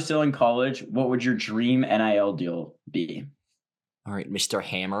you guys were still in college, what would your dream NIL deal be? All right, Mr.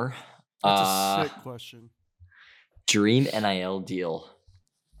 Hammer. That's a sick question. Dream NIL deal.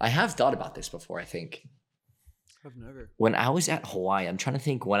 I have thought about this before, I think. I've never. When I was at Hawaii, I'm trying to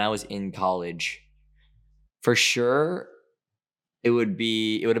think when I was in college. For sure, it would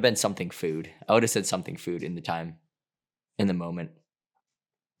have been something food. I would have said something food in the moment.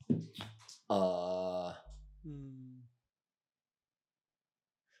 I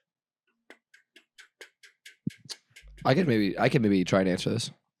could maybe try and answer this.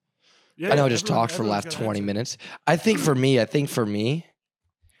 Yeah, I know I just talked for the last 20 minutes. I think for me,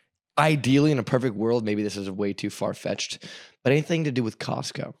 ideally in a perfect world, maybe this is way too far-fetched, but anything to do with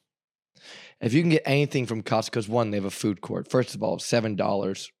Costco. If you can get anything from Costco, because one, they have a food court. First of all,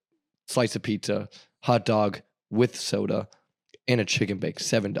 $7, slice of pizza, hot dog with soda, and a chicken bake,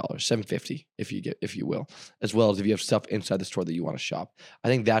 $7, $7.50 if you will, as well as if you have stuff inside the store that you want to shop. I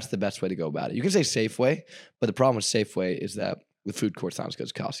think that's the best way to go about it. You can say Safeway, but the problem with Safeway is that the food court's not as good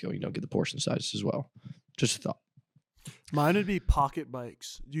as Costco. You don't get the portion sizes as well. Just a thought. Mine would be pocket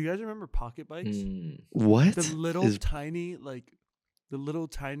bikes. Do you guys remember pocket bikes? What? The little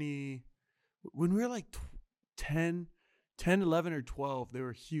tiny, when we were like 10, 11, or 12, they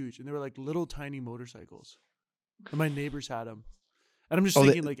were huge. And they were like little tiny motorcycles. And my neighbors had them. And I'm just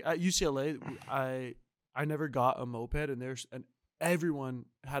thinking, like, at UCLA, I never got a moped, and everyone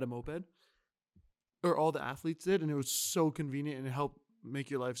had a moped. Or all the athletes did, and it was so convenient, and it helped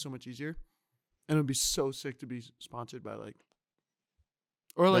make your life so much easier. And it would be so sick to be sponsored by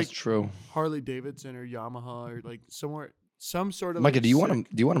That's true. Harley Davidson or Yamaha or like some sort of. Micah, do you want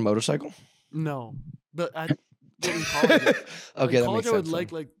a motorcycle? No, but in college, okay, in that college makes I would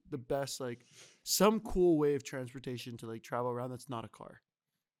sense. like the best, like some cool way of transportation to like travel around that's not a car.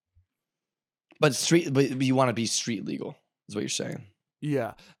 But you want to be street legal, is what you're saying.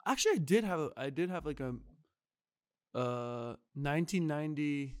 Yeah, actually, I did have like a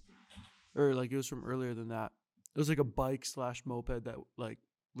 1990, or like it was from earlier than that. It was like a bike / moped that like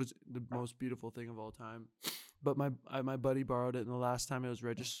was the most beautiful thing of all time. But my buddy borrowed it, and the last time it was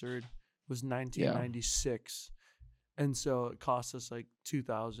registered was 1996, and so it cost us like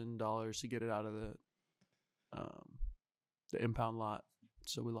 $2,000 to get it out of the impound lot.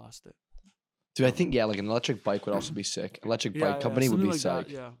 So we lost it. Dude, I think like an electric bike would also be sick. Electric bike company would be like sick.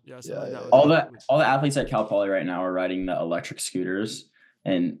 That. All the athletes at Cal Poly right now are riding the electric scooters,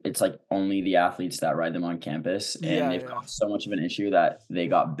 and it's like only the athletes that ride them on campus, and they've got so much of an issue that they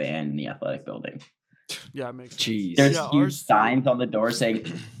got banned in the athletic building. Yeah, it makes sense. Jeez. There's huge signs on the door saying,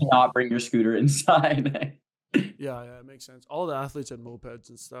 "Do not bring your scooter inside." Yeah, it makes sense. All the athletes had mopeds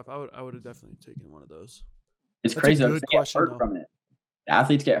and stuff. I would have definitely taken one of those. It's That's crazy. a They good get question, hurt though. from it.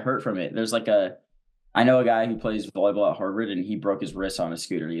 Athletes get hurt from it. There's I know a guy who plays volleyball at Harvard, and he broke his wrist on a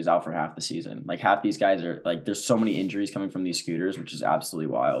scooter. He was out for half the season. Like half these guys are like, there's so many injuries coming from these scooters, which is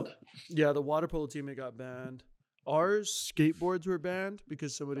absolutely wild. Yeah, the water polo team, it got banned. Ours skateboards were banned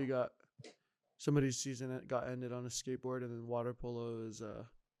because somebody's season got ended on a skateboard, and then water polo is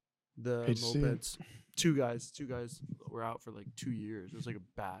the Hate to see it. mopeds. Two guys were out for like 2 years. It was like a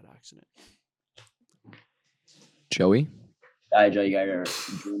bad accident. Joey? Joe, you got your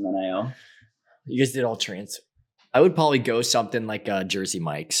dream NIL? You guys did all trans. I would probably go something like Jersey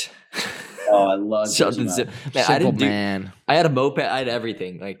Mike's. Oh, I love something. Jersey Man, Simple I I had a moped. I had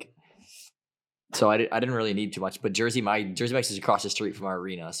everything. Like, so I didn't really need too much. But Jersey Mike's is across the street from our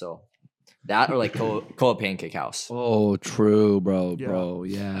arena, so that or like Koa Pancake House. Oh, true, bro. Yeah. Bro,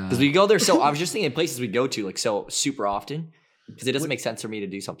 yeah. Because we go there. So I was just thinking places we go to like so super often. Because it doesn't make sense for me to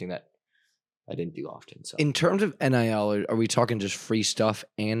do something that I didn't do often. So In terms of NIL, are we talking just free stuff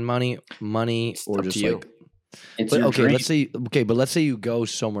and money, It's or up just to you. like? It's But your okay, dream. let's say you go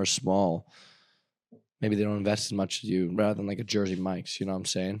somewhere small. Maybe they don't invest as much as you, rather than like a Jersey Mike's. You know what I'm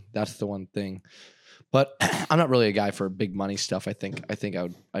saying? That's the one thing. But I'm not really a guy for big money stuff. I think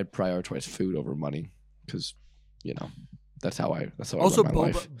I'd prioritize food over money because, that's how I Also, run my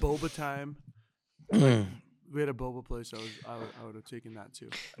life. boba time. Mm. We had a boba place. I would have taken that too.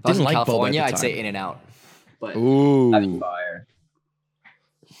 if I was in Didn't like boba at California, the I'd say time. In-N-Out. But Ooh, That'd be fire.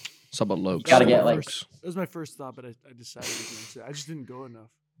 it's about Lokes. Gotta get, like- It was my first thought, but I decided against it. I just didn't go enough.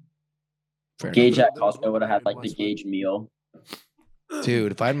 Fair Gage enough. at Costco would have had like the Westwood. Gage meal. enough.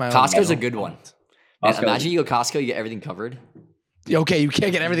 Dude. If I had my own Costco's a meal- good one. Man, Costco. imagine you go Costco, you get everything covered. Okay, you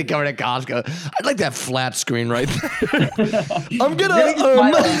can't get everything covered at Costco. I'd like that flat screen right there. I'm Biggest gonna.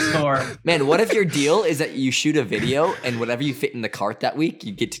 smile in the store. Man, what if your deal is that you shoot a video and whatever you fit in the cart that week,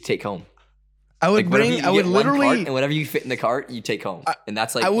 you get to take home? I would whatever bring. you I would get one cart, literally. and whatever you fit in the cart, you take home. And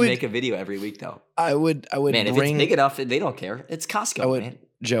that's like I would- you make a video every week though. I would. Man, if bring. it's big enough, they don't care. It's Costco, I would, man.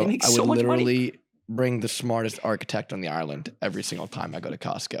 Joe. They make I so would much money. literally bring the smartest architect on the island every single time I go to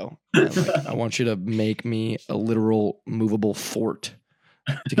Costco. And, like, I want you to make me a literal movable fort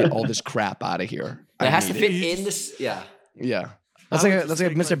to get all this crap out of here. It I has to need fit it. in this. Yeah. Yeah, I that's would like a, just that's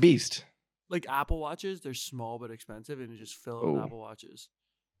like a take, Mr. like- Beast. Like Apple Watches, they're small but expensive, and you just fill it with Oh. Apple Watches.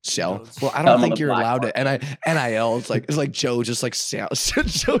 Sell. Those- Well, I Sell don't 'em on think the you're black allowed to. And NIL. It's like Joe just like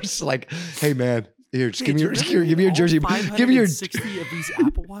Joe's just like, hey man, here, just give me your jersey. Give me your 60 of these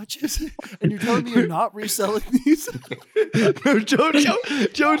Apple Watches, and you're telling me you're not reselling these? No,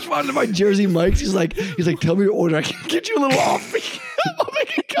 Joe sponsored by Jersey Mike's. He's like, tell me your order. I can get you a little off. I'll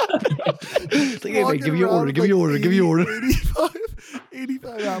make a cut. It's like, hey man, give me your order. Give me your order.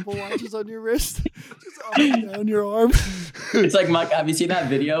 85 Apple Watches on your wrist, just up and down your arm. It's like, Mike, have you seen that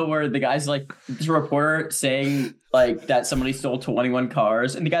video where the guy's like, this reporter saying like that somebody stole 21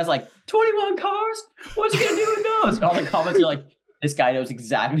 cars, and the guy's like, 21 cars? What's he gonna do with those? And all the comments are like, this guy knows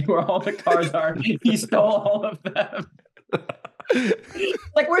exactly where all the cars are. He stole all of them.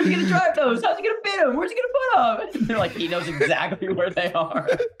 Like, where's he gonna drive those? How's he gonna fit them? Where's he gonna put them? And they're like, he knows exactly where they are.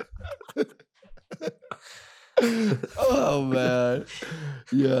 Oh man,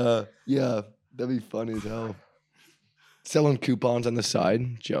 yeah, that'd be funny as hell. Selling coupons on the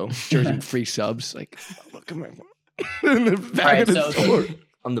side, Joe. Jersey free subs. Like, oh, look, come here. In the back All right, of the so- store.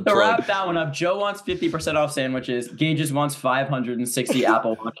 I'm the To plug. wrap that one up, Joe wants 50% off sandwiches. Gages wants 560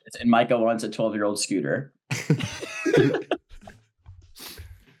 Apple Watches, and Micah wants a 12-year-old scooter.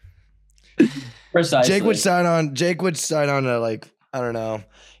 Precisely. Jake would sign on to like, I don't know,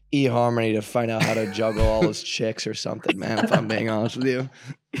 eHarmony to find out how to juggle all his chicks or something, man, if I'm being honest with you.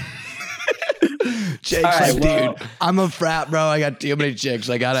 Jake's All right, like, well- dude, I'm a frat, bro. I got too many chicks.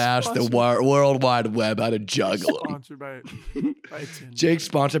 I gotta ask the World Wide Web how to juggle them. Sponsored by Tinder. Jake's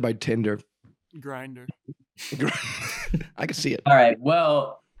sponsored by Tinder. Grinder. I can see it. All right.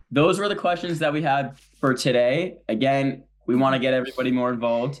 Well, those were the questions that we had for today. Again, we want to get everybody more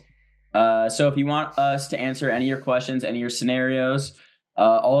involved. So if you want us to answer any of your questions, any of your scenarios,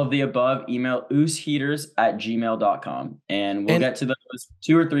 all of the above, email ooseheaters@gmail.com, and we'll get to those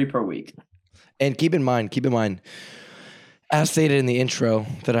 2 or 3 per week. And keep in mind, as stated in the intro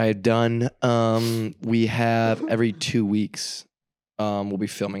that I had done, we have every 2 weeks we'll be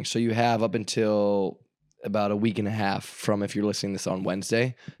filming. So you have up until about a week and a half from if you're listening to this on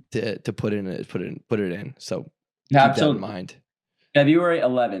Wednesday to put it in. So keep that in mind. February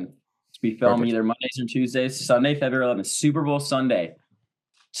 11th. We film Perfect. either Mondays or Tuesdays. Sunday, February 11th, Super Bowl Sunday,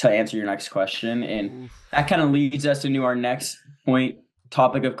 to answer your next question. And that kind of leads us into our next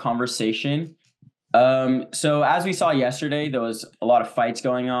topic of conversation. So as we saw yesterday, there was a lot of fights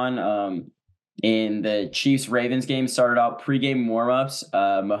going on. In the Chiefs-Ravens game, started out pregame warmups.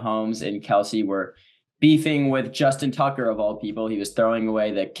 Mahomes and Kelsey were beefing with Justin Tucker, of all people. He was throwing away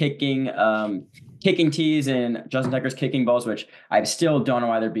the kicking tees and Justin Tucker's kicking balls, which I still don't know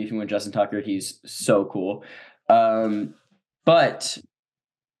why they're beefing with Justin Tucker. He's so cool. But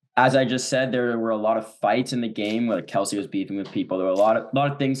as I just said, there were a lot of fights in the game where Kelsey was beefing with people. There were a lot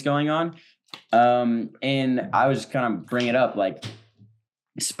of things going on. And I was just kind of bring it up, like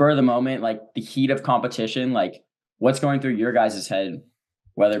spur of the moment, like the heat of competition, like what's going through your guys' head,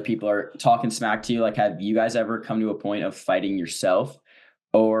 whether people are talking smack to you, like have you guys ever come to a point of fighting yourself?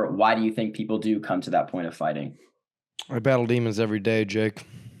 Or why do you think people do come to that point of fighting? I battle demons every day, Jake.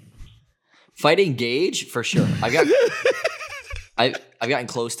 Fighting Gage for sure. I've gotten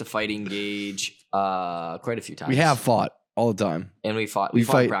close to fighting Gage quite a few times. We have fought all the time. And we fought We in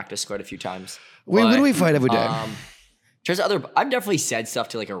fight- practice quite a few times. Wait, what do But, we fight every day? There's I've definitely said stuff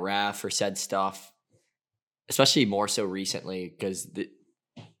to like a ref or said stuff, especially more so recently, because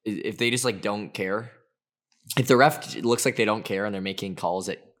if they just like don't care, if the ref looks like they don't care and they're making calls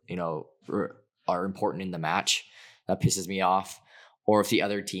that, you know, are important in the match, that pisses me off. Or if the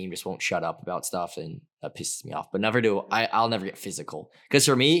other team just won't shut up about stuff, and that pisses me off. But I'll never get physical. Because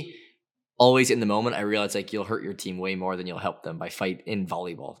for me, always in the moment, I realize like you'll hurt your team way more than you'll help them by fighting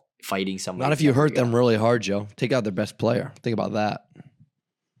somebody. Not if you hurt them really hard, Joe. Take out their best player. Think about that.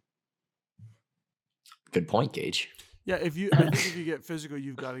 Good point, Gage. Yeah, I think if you get physical,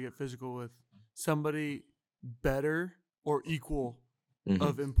 you've got to get physical with somebody better or equal Mhm.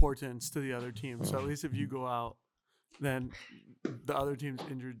 of importance to the other team. So at least if you go out, then the other team's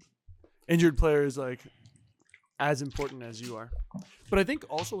injured player is like as important as you are. But I think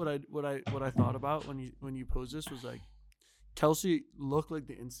also what I thought about when you posed this was like Kelsey looked like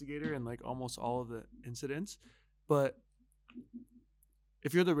the instigator in like almost all of the incidents, but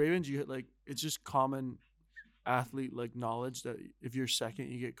if you're the Ravens, you like it's just common athlete like knowledge that if you're second,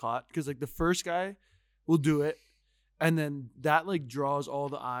 you get caught because like the first guy will do it, and then that like draws all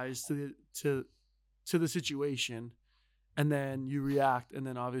the eyes to the situation, and then you react, and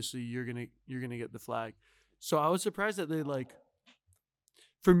then obviously you're gonna get the flag. So I was surprised that they like.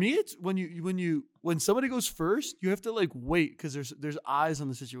 For me, it's when somebody goes first, you have to like wait because there's eyes on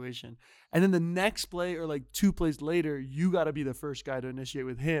the situation, and then the next play or like 2 plays later, you got to be the first guy to initiate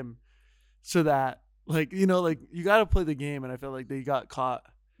with him, so that like like you got to play the game. And I felt like they got caught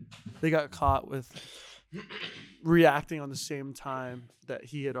with reacting on the same time that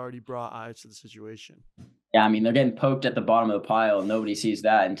he had already brought eyes to the situation. Yeah, I mean they're getting poked at the bottom of the pile, and nobody sees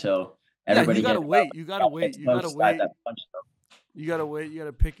that until everybody. You gotta wait. You gotta wait. You gotta wait. That punch them. You gotta wait. You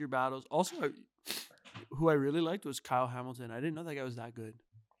gotta pick your battles. Also, who I really liked was Kyle Hamilton. I didn't know that guy was that good.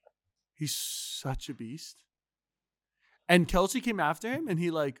 He's such a beast. And Kelsey came after him, and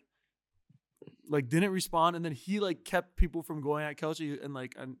he like didn't respond, and then he like kept people from going at Kelsey. And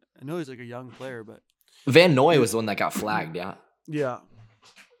like I know he's like a young player, but Van Noy was the one that got flagged. Yeah. Yeah.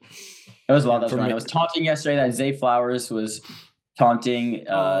 It was a lot that was wrong. I was taunting yesterday that Zay Flowers was taunting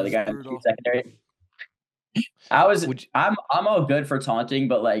the guy in secondary. I'm all good for taunting,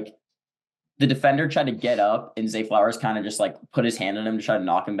 but like the defender tried to get up and Zay Flowers kind of just like put his hand on him to try to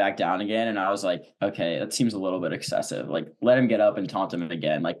knock him back down again. And I was like, okay, that seems a little bit excessive. Like let him get up and taunt him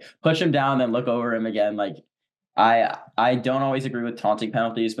again. Like push him down, then look over him again. Like I don't always agree with taunting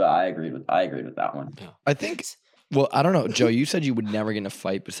penalties, but I agreed with that one. I think. Well, I don't know, Joe. You said you would never get in a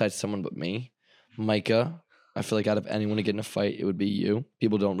fight besides someone but me, Micah. I feel like out of anyone to get in a fight, it would be you.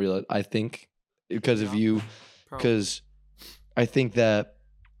 People don't realize. I think because of you. Because I think that,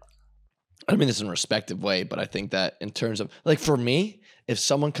 I mean this in a respective way, but I think that in terms of, like for me, if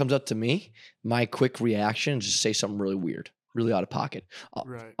someone comes up to me, my quick reaction is just say something really weird, really out of pocket.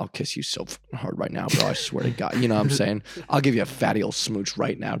 I'll kiss you so hard right now, bro. I swear to God. You know what I'm saying? I'll give you a fatty old smooch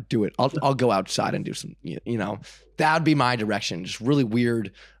right now. Do it. I'll go outside and do some, that would be my direction. Just really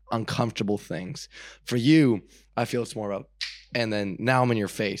weird, uncomfortable things. For you, I feel it's more about, and then now I'm in your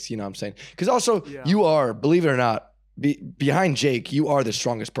face, you know what I'm saying? Because also you are, believe it or not, behind Jake, you are the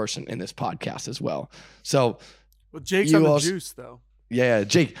strongest person in this podcast as well. So, Jake's on the juice though. Yeah,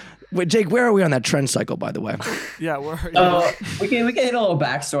 Jake. Wait, Jake, where are we on that trend cycle, by the way? Yeah, we can hit a little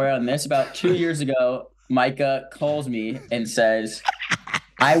backstory on this. About 2 years ago, Micah calls me and says,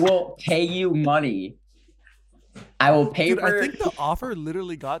 "I will pay you money. I will pay for." I think the offer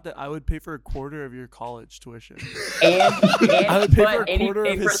literally got that I would pay for a quarter of your college tuition. And I would pay for a any quarter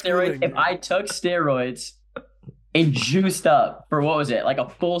of his steroids. schooling. If I took steroids and juiced up for what was it, like a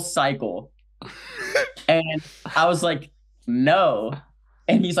full cycle, and I was like, no,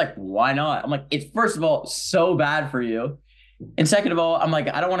 and he's like, why not? I'm like, it's first of all so bad for you, and second of all, I'm like,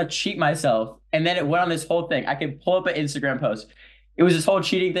 I don't want to cheat myself. And then it went on this whole thing. I could pull up an Instagram post. It was this whole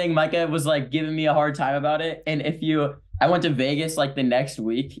cheating thing. Micah was like giving me a hard time about it. And I went to Vegas like the next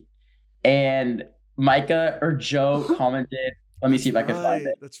week, and Micah or Joe commented. Let me see if I can find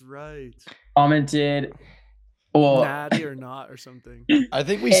it. That's right. Commented, well, natty or not or something. I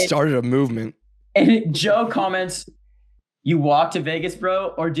think we started a movement. And Joe comments, "You walked to Vegas,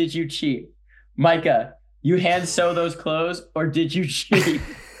 bro, or did you cheat?" Micah, "You hand sew those clothes, or did you cheat?"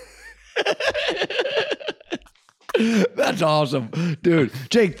 That's awesome, dude.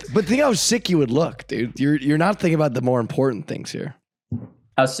 Jake, but think how sick you would look, dude. You're not thinking about the more important things here.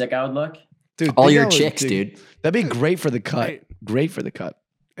 How sick I would look, dude. All your chicks, dude. That'd be great for the cut. Hey. Great for the cut.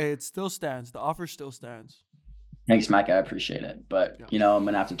 Hey, it still stands. The offer still stands. Thanks, Micah. I appreciate it, but I'm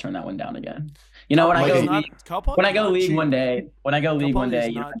gonna have to turn that one down again. When I go league one day,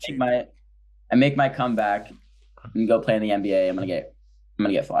 I make my comeback and go play in the NBA. I'm gonna get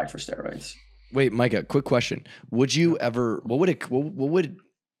flagged for steroids. Wait, Micah, quick question. Would you ever, what would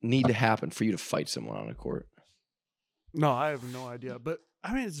need to happen for you to fight someone on a court? No, I have no idea. But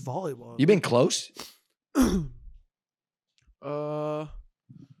I mean, it's volleyball. You been close? I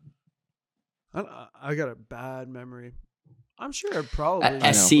got a bad memory. I'm sure I probably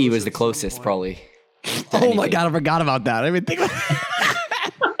at SC was the closest, probably. Oh my God, I forgot about that. I mean, think about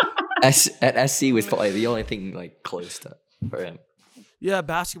at SC was probably the only thing like close to for him. Yeah,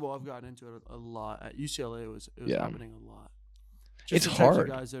 basketball. I've gotten into it a lot. At UCLA, it was happening a lot. It's the hard. Types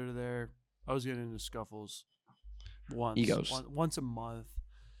of guys that are there. I was getting into scuffles once a month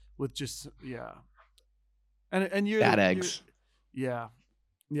with just and you're bad eggs. Yeah,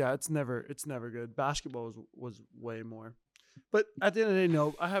 it's never good. Basketball was way more, but at the end of the day,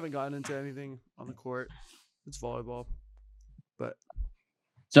 no, I haven't gotten into anything on the court. It's volleyball, but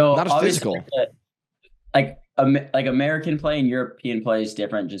so not as physical. like American play and European play is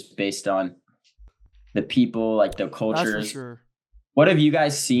different just based on the people, like the That's cultures. for sure. What have you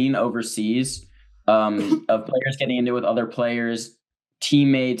guys seen overseas of players getting into it with other players,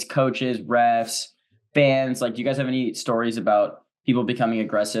 teammates, coaches, refs, fans? Like, do you guys have any stories about people becoming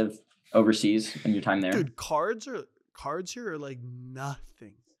aggressive overseas in your time there? Dude, cards here are like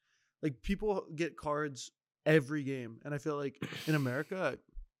nothing. Like, people get cards every game, and I feel like in America, I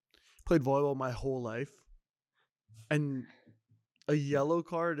played volleyball my whole life, and a yellow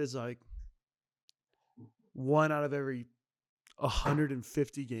card is like 1 out of every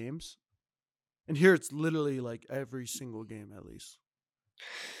 150 games, and here it's literally like every single game at least.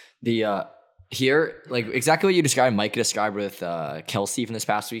 The here, like exactly what you described, Mike described with Kelsey from this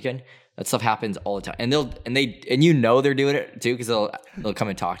past weekend. That stuff happens all the time, and they're doing it too because they'll come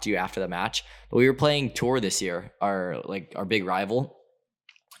and talk to you after the match. But we were playing Tour this year, our big rival,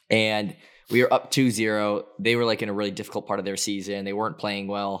 and we were up 2-0. They were like in a really difficult part of their season. They weren't playing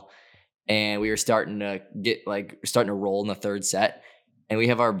well, and we were starting to roll in the third set. And we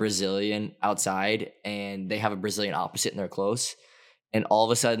have our Brazilian outside, and they have a Brazilian opposite, and they're close. And all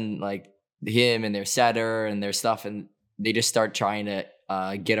of a sudden, like him and their setter and their stuff, and they just start trying to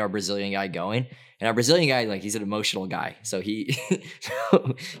get our Brazilian guy going. And our Brazilian guy, like, he's an emotional guy, so he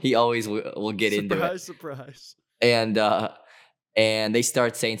always will get into it. Surprise. And they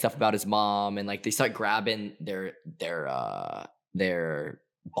start saying stuff about his mom, and like they start grabbing their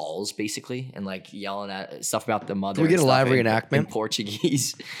balls basically, and like yelling at stuff about the mother. Can we get a live reenactment in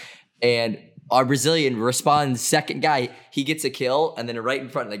Portuguese? And our Brazilian responds, second guy, he gets a kill, and then right in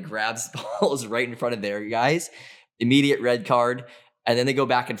front, like grabs balls right in front of their guys. Immediate red card. And then they go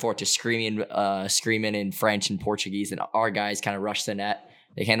back and forth, just screaming in French and Portuguese, and our guys kind of rush the net.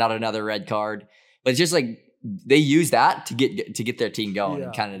 They hand out another red card, but it's just like they use that to get their team going,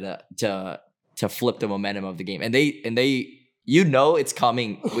 and kind of to flip the momentum of the game. And they it's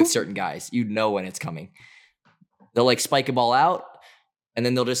coming with certain guys. When it's coming. They'll like spike a ball out, and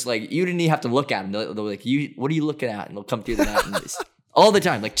then they'll just like, you didn't even have to look at them. They'll like, what are you looking at? And they'll come through the net and just, all the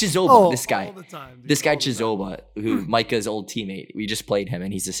time. Like Chizoba, this guy. All the time, dude, this guy all the time. Chizoba, who Micah's old teammate. We just played him,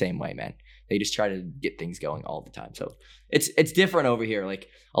 and he's the same way, man. They just try to get things going all the time. So it's different over here. Like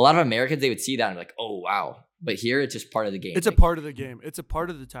a lot of Americans, they would see that and be like, oh wow. But here, it's just part of the game. It's a part of the game. It's a part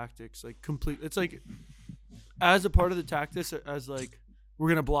of the tactics. Like complete. It's like as a part of the tactics, as like we're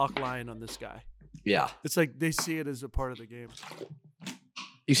gonna block line on this guy. Yeah. It's like they see it as a part of the game.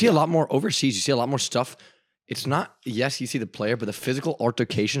 You see a lot more overseas. You see a lot more stuff. It's not, yes, you see the player, but the physical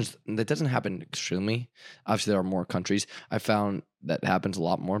altercations, that doesn't happen extremely. Obviously, there are more countries. I found that happens a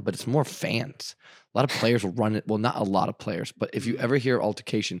lot more, but it's more fans. A lot of players will run it. Well, not a lot of players, but if you ever hear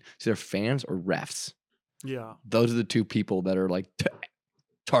altercation, it's either fans or refs. Yeah. Those are the two people that are like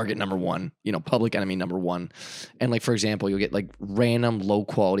target number one, public enemy number one. And like, for example, you'll get like random low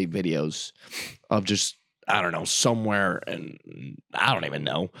quality videos of just, I don't know, somewhere, and I don't even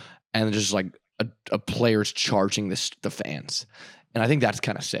know. And just like a player's charging the fans. And I think that's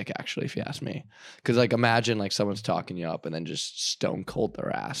kind of sick, actually, if you ask me. Because like, imagine like someone's talking you up and then just stone cold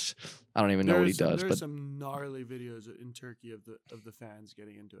their ass. I don't even know what he does. There's but some gnarly videos in Turkey of the fans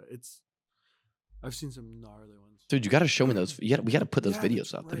getting into it. I've seen some gnarly ones. Dude, you got to show me those. We got to put those Yeah, videos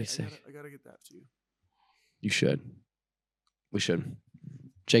that's up. That'd be right. sick. I gotta get that to you. You should. We should.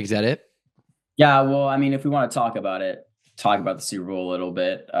 Jake, is that it? Yeah, well, I mean, if we want to talk about the Super Bowl a little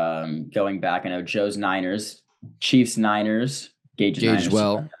bit. Going back, I know Joe's Niners, Chiefs Niners, Gage's Niners.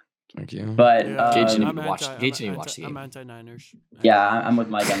 well. Thank you. But Yeah, Gage didn't I'm even watch- Gage didn't even anti- watch the I'm game. anti-Niners. yeah, I'm with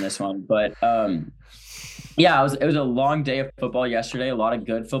Mike on this one. But yeah, it was a long day of football yesterday. A lot of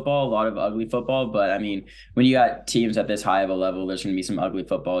good football, a lot of ugly football. But I mean, when you got teams at this high of a level, there's going to be some ugly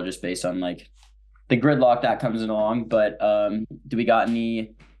football just based on like the gridlock that comes along. But do we got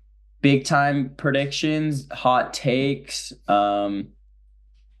any big time predictions, hot takes,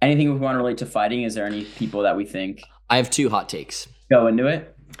 anything we want to relate to fighting? Is there any people that we think I have two hot takes. go into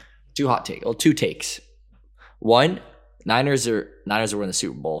it? Two takes. One, Niners are winning the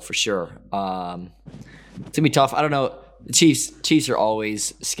Super Bowl for sure. It's gonna be tough. I don't know. The Chiefs are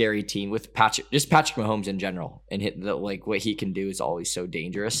always a scary team with Patrick Mahomes in general, and what he can do is always so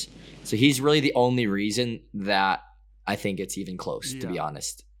dangerous. So he's really the only reason that I think it's even close, to be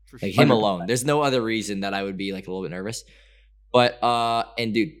honest. Like him alone. There's no other reason that I would be like a little bit nervous. But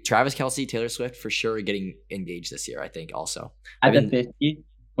and dude, Travis Kelce, Taylor Swift for sure getting engaged this year, I think also. At the 50,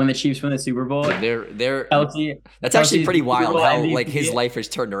 when the Chiefs win the Super Bowl, They're Kelce, that's actually Kelce's pretty Super wild Bowl how MVP. like his life has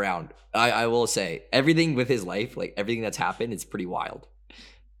turned around. I will say everything with his life, like everything that's happened, is pretty wild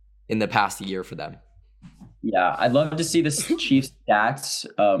in the past year for them. Yeah, I'd love to see the Chiefs stats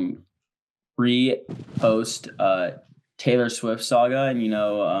pre-post Taylor Swift saga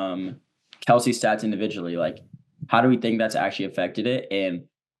and Kelsey stats individually. Like, how do we think that's actually affected it? And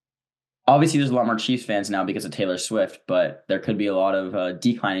obviously, there's a lot more Chiefs fans now because of Taylor Swift, but there could be a lot of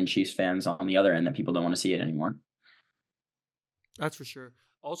declining Chiefs fans on the other end that people don't want to see it anymore. That's for sure.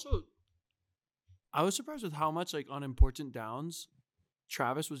 Also, I was surprised with how much like on important downs,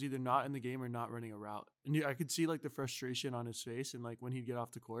 Travis was either not in the game or not running a route, and I could see like the frustration on his face and like when he'd get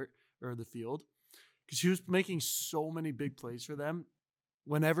off the court or the field, because he was making so many big plays for them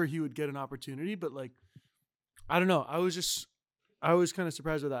whenever he would get an opportunity. But like, I don't know. I was kind of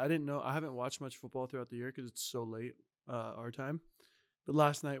surprised with that. I didn't know. I haven't watched much football throughout the year because it's so late our time. But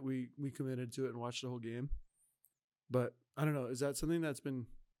last night we committed to it and watched the whole game. But I don't know. Is that something that's been?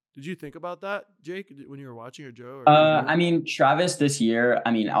 Did you think about that, Jake, when you were watching, or Joe? I mean, Travis this year.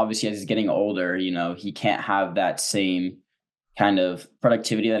 I mean, obviously as he's getting older, he can't have that same kind of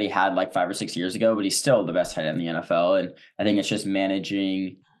productivity that he had like 5 or 6 years ago. But he's still the best tight end in the NFL, and I think it's just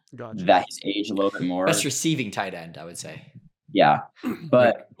managing that his age a little bit more. Best receiving tight end, I would say. Yeah,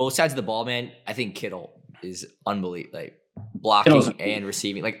 but both sides of the ball, man. I think Kittle is unbelievable, like blocking and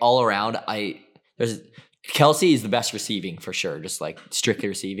receiving, like all around. Kelsey is the best receiving for sure, just like strictly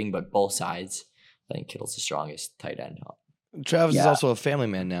receiving, but both sides. I think Kittle's the strongest tight end. Travis is also a family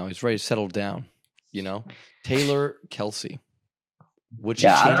man now. He's ready to settle down. Taylor Kelsey. Would she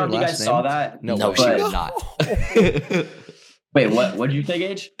change I don't know her if you last guys name? saw that. No, she would not. Wait, what did you say,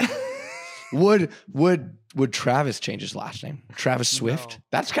 Gage? Would Travis change his last name? Travis Swift? No.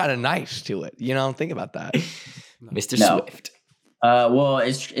 That's kind of nice to it. Think about that. Mr. No. Swift. Well,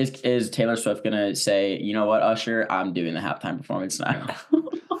 is Taylor Swift gonna say, you know what, Usher, I'm doing the halftime performance now?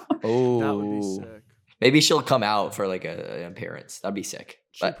 Oh, that would be sick. Maybe she'll come out for like an apparance. That'd be sick.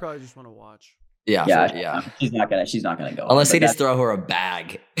 She'd But probably just want to watch. yeah. She's not gonna go. Unless But they just throw her a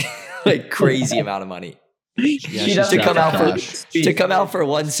bag, like crazy amount of money she doesn't to come have out cash. to come out for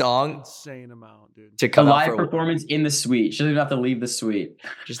one song. Insane amount, dude. To a come out live for performance in the suite. She doesn't even have to leave the suite.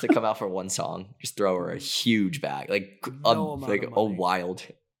 just to come out for one song. Just throw her a huge bag, like No amount like of a money. wild.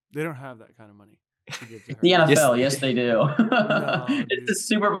 They don't have that kind of money to give to her. The NFL, yes, they do. dude. It's the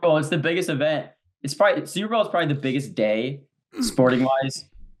Super Bowl. It's the biggest event. Super Bowl is probably the biggest day, sporting wise.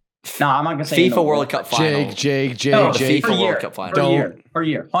 No, I'm not gonna say FIFA World Cup final. Jake. No, the Jake. FIFA World Cup final. per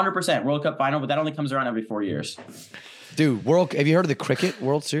year, 100% World Cup final, but that only comes around every 4 years. Dude, have you heard of the Cricket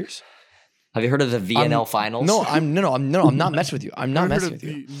World Series? Have you heard of the VNL finals? No, I'm not messing with you. I'm not Ever heard messing with of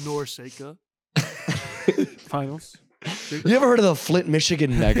you. the Norseka finals? You ever heard of the Flint,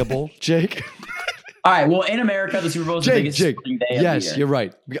 Michigan Mega Bowl, Jake? All right, well, in America, the Super Bowl is the biggest sporting day of the Yes, year. you're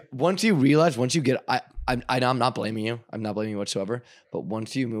right. Once you get, I'm not blaming you. I'm not blaming you whatsoever. But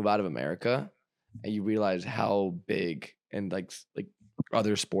once you move out of America and you realize how big and like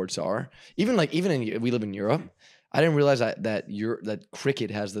other sports are, even we live in Europe. I didn't realize that cricket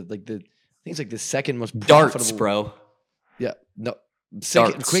has I think it's like the second most Darts, profitable. bro. Yeah, no.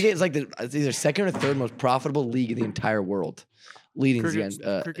 Second, Darts. cricket is like it's either second or third most profitable league in the entire world, leading is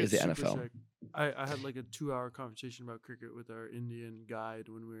the Cricket's super NFL. sick. I had like a 2-hour conversation about cricket with our Indian guide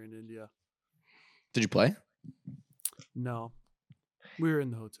when we were in India. Did you play? No, we were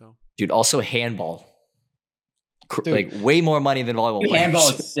in the hotel. Dude, also handball. Dude. Like way more money than volleyball players. Handball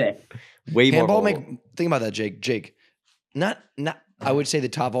is sick. Way Handball more. think about that, Jake. Jake, not. I would say the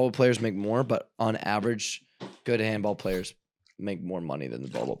top volleyball players make more, but on average, good handball players make more money than the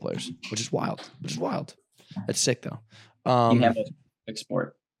volleyball players, which is wild. That's sick though. Handball is a big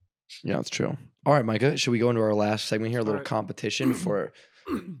sport. Yeah, that's true. All right, Micah, should we go into our last segment here? A little right. competition for.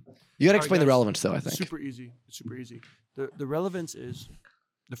 You got to All right, explain the guys, relevance, though. I think. Super easy. The relevance is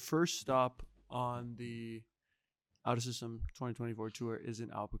the first stop on the Out of System 2024 tour is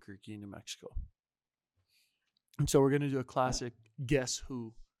in Albuquerque, New Mexico. And so we're going to do a classic Guess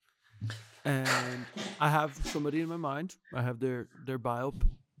Who. And I have somebody in my mind. I have their bio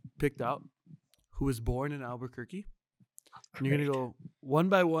picked out who was born in Albuquerque. And you're going to go one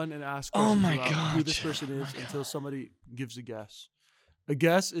by one and ask questions my about who God, this person is until somebody gives a guess. A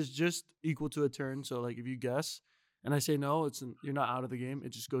guess is just equal to a turn. So, like, if you guess and I say no, you're not out of the game.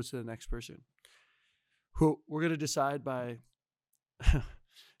 It just goes to the next person. Who we're going to decide by –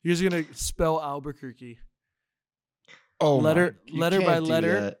 you guys are going to spell Albuquerque. Oh, letter you by can't do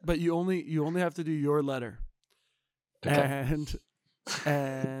letter, that. but you only have to do your letter. Okay.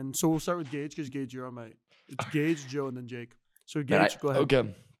 And so we'll start with Gage because Gage, you're on my. It's Gage, Joe, and then Jake. So Gage, go ahead.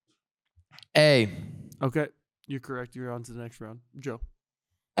 Okay. A. Okay, you're correct. You're on to the next round. Joe.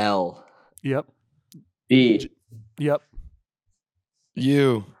 L. Yep. B. Yep.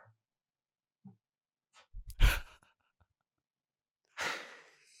 U.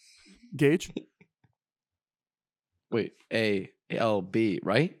 Gage. Wait, A-L-B,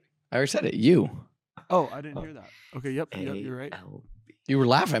 right? I already said it. You. Oh, I didn't hear that. Okay, yep, you're right. You were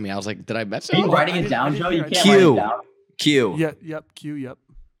laughing at me. I was like, did I mess Are you up? writing I it didn't- down, I didn't Joe? hear You it. can't write Q. it down. Q. Yeah, yep, Q, yep.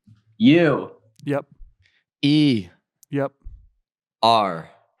 You. Yep, E. yep, R.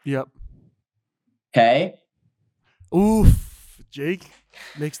 yep. Okay. Oof. Jake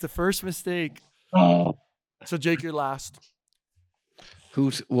makes the first mistake. Oh. So Jake, you're last.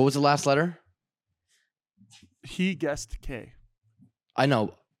 What was the last letter? He guessed K. I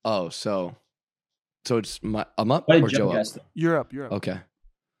know. Oh, so it's I'm up What or did Joe Joe guess? up? You're up. You're up. Okay.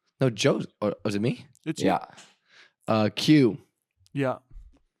 No, Joe's. Or was it me? It's you. Yeah. Q. Yeah.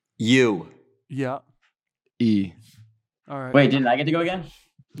 U. Yeah. E. All right. Wait, didn't I get to go again?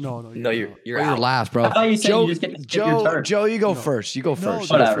 No, No, you're Oh, you're you're out. last, bro. I thought you said Joe, you just get to skip your turn. Joe, you go No. first. You go No, first.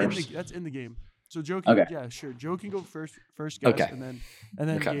 that's, Whatever. that's in the game. So Joe can, Okay. yeah, sure. Joe can go first guess, Okay. and then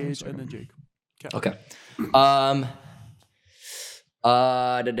Okay. Gage, and then Jake. Okay.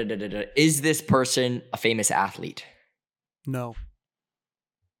 Is this person a famous athlete? No.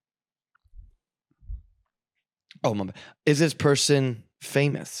 Oh, my bad. Is this person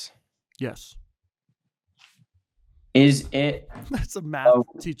famous? Yes. Is it That's a math Oh.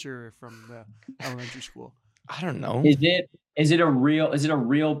 teacher from the elementary school. I don't know. is it a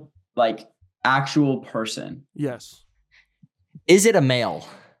real like actual person? Yes. Is it a male?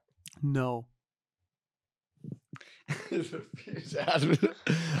 No. I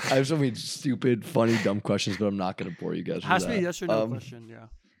have so many stupid, funny, dumb questions, but I'm not going to bore you guys. with Has to be a that. yes or no question. Yeah.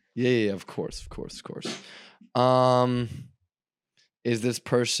 Yeah, of course. Is this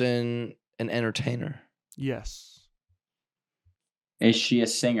person an entertainer? Yes. Is she a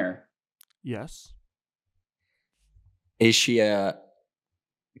singer? Yes. Is she a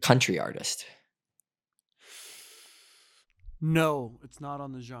country artist? No, it's not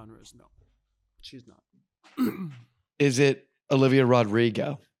on the genres. No, she's not. Is it Olivia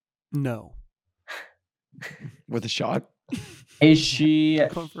Rodrigo No. with a shot? Is she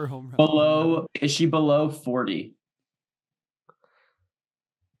Going for a home run. below? Is she below 40?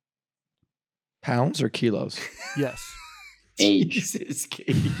 Pounds or kilos? Yes. Age. Jesus,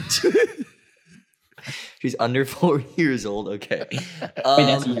 Cage. She's under 4 years old. Okay. Wait,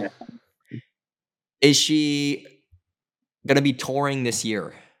 that's Um, yeah. is she gonna be touring this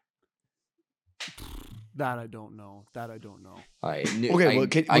year? That I don't know. All right. Okay, well,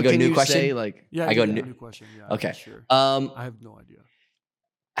 can, I what go can new you question. say? Like, Yeah. I go yeah, new- new question. Yeah. Okay. Sure. I I have no idea.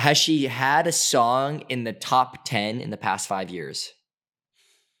 has she had a song in the top 10 in the past 5 years?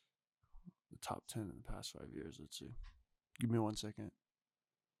 The top 10 in the past 5 years. Let's see. Give me 1 second.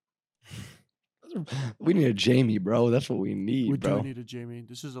 we need a Jamie, bro. That's what we need, We bro. do need a Jamie.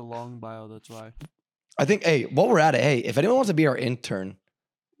 This is a long bio. That's why. I think, hey, while we're at it, hey, if anyone wants to be our intern,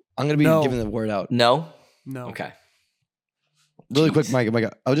 I'm going to be No. giving the word out. No. No. Okay. Really quick, Jeez.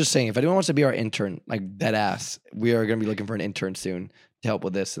 Mike. I was just saying, if anyone wants to be our intern, like dead ass, we are going to be looking for an intern soon to help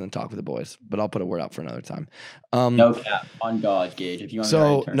with this and then talk with the boys. But I'll put a word out for another time. No cap on God, Gage. If you want to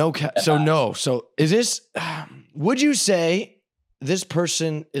So intern. no, so no. So is this? Would you say this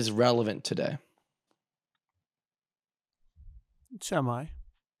person is relevant today? Semi.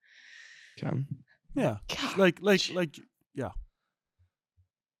 Okay. Yeah. God, Like. Yeah.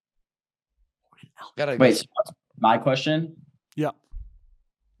 gotta Wait, so what's my question? Yeah.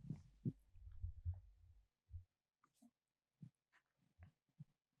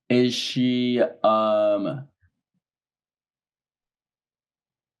 Is she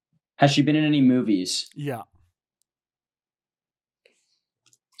has she been in any movies? Yeah.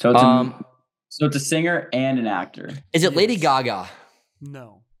 So it's Um, so it's a singer and an actor. is it Lady Yes. Gaga?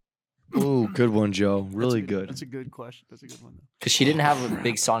 No. Ooh, good one, Joe. Really That's a good. That's a good question. That's a good one. Though. Because she didn't have a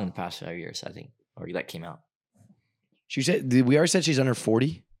big song in the past 5 years, I think, or that came out She said we already said she's under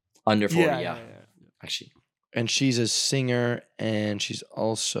 40, under 40. Yeah, yeah. actually. and she's a singer, and she's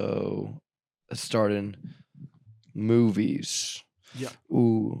also starred in movies. Yeah.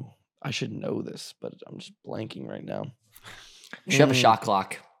 Ooh, I should know this, but I'm just blanking right now. She have a Mm. shot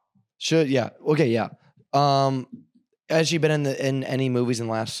clock. Should yeah. Okay, yeah. Has she been in any movies in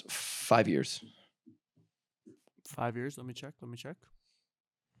the last 5 years? 5 years. Let me check.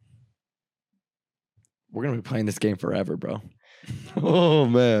 We're gonna be playing this game forever, bro. Oh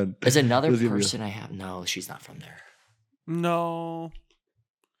man. There's another This is gonna be- person I have. No, she's not from there. No.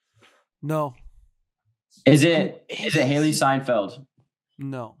 No. Is it Haley Seinfeld?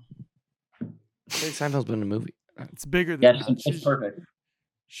 No. Haley Seinfeld's been in a movie. It's bigger than Yeah, that. it's perfect.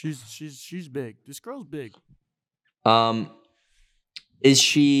 She's big. This girl's big. Is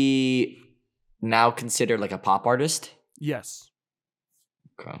she now considered like a pop artist? Yes.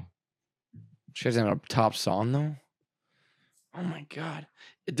 Okay. She hasn't had a top song though. Oh my god.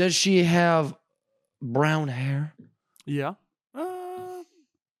 Does she have brown hair? Yeah.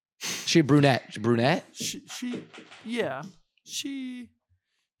 She a brunette. She brunette? Yeah. She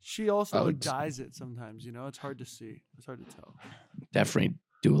also Oh, like it's- dyes it sometimes, you know? It's hard to see. It's hard to tell. Definitely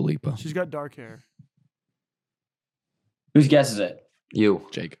Dua Lipa. She's got dark hair. Whose guess is it? You.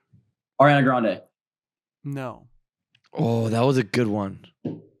 Jake. Ariana Grande. No. Oh, that was a good one.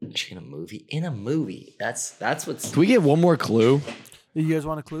 Is she in a movie? In a movie. That's what's. Can we get one more clue? You guys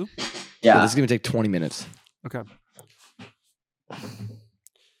want a clue? Yeah, Yeah. this is gonna take 20 minutes. Okay.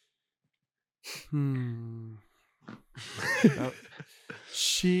 Uh,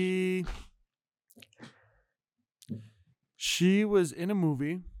 she was in a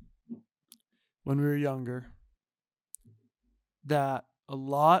movie when we were younger that a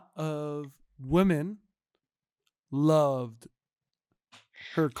lot of women loved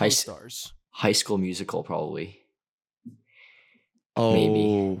her co-stars. High School Musical, probably. Oh,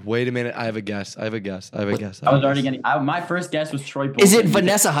 Maybe. wait a minute. I have a guess. I was already getting. My first guess was Troy. Is it Bolton.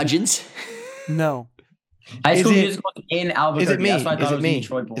 Vanessa Hudgens? No, High School Is it- Musical in Albuquerque. Is it me? That's why I thought Is it it was gonna be me?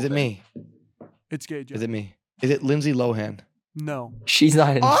 Troy Is it Bolton. me? it's gay. Jeff. Is it me? Is it Lindsay Lohan? No. She's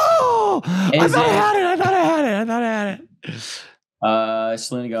not in. Oh, I Is thought I it- had it. I thought I had it.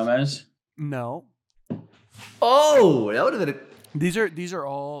 Selena Gomez. No. Oh, that would have been. These are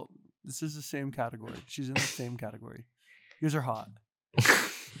all. This is the same category. She's in the same category. You guys are hot.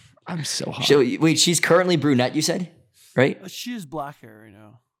 I'm so hot. Wait, she's currently brunette. You said, right? She has black hair right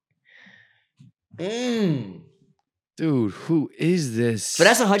now. Dude, who is this?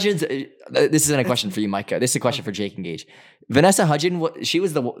 Vanessa Hudgens. This isn't a question for you, Micah. This is a question for Jake and Gage. Vanessa Hudgens. She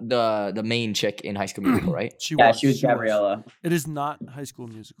was the main chick in High School Musical, right? She was Gabriella. It is not High School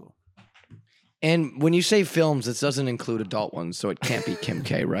Musical. And when you say films, this doesn't include adult ones, so it can't be Kim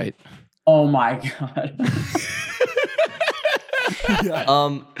K, right? Oh my god.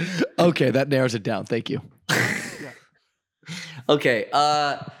 Okay, that narrows it down. Thank you. Okay.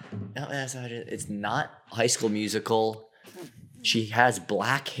 No, Vanessa Hudgens. It's not High School Musical. She has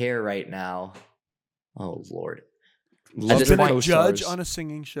black hair right now. Oh Lord. Love She's her been a co-stars. judge on a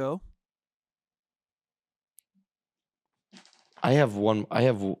singing show. I have one. I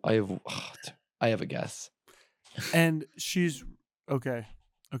have a guess. And she's okay.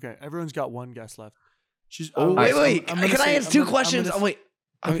 Okay, everyone's got one guess left. She's. Oh, I'm- wait. I'm gonna Can I say- ask I'm two gonna- I'm questions? gonna Oh, wait.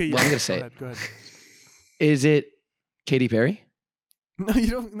 Okay, I'm going to say go it. ahead, go ahead. Is it Katy Perry? No, you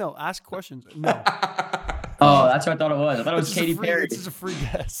don't. No, ask questions. No, Oh, that's what I thought it was. I thought it was It's just a Katy free- Perry. It's just a free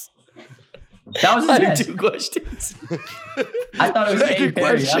guess. That was his Out of guess. 2 questions. I thought it was Katy Second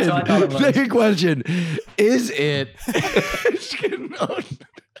Perry. That's what I thought it was. Second question. Is it?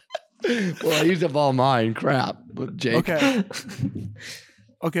 Well, I used up all mine. Crap. With Jake. Okay.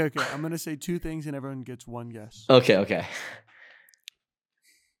 Okay. I'm gonna say two things, and everyone gets one guess. Okay.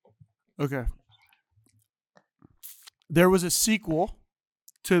 Okay. There was a sequel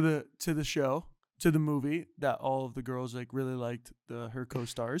to the show, to the movie that all of the girls like really liked her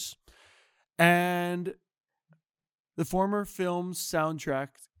co-stars. And the former film's soundtrack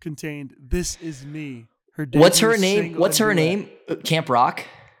contained "This Is Me." What's her debut name? single What's her and duet. name? Camp Rock.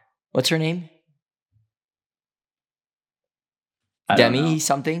 What's her name? I don't know. Demi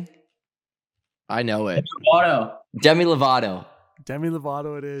something. I know it. Auto. Demi Lovato. Demi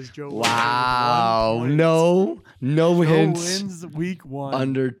Lovato it is. Joe. Wow. 1 point. No Joe hints wins week 1.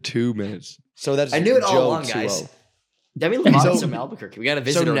 under 2 minutes. So that's I knew it all Joe along, guys. 2-0. Demi Lovato's So- from Albuquerque. We got a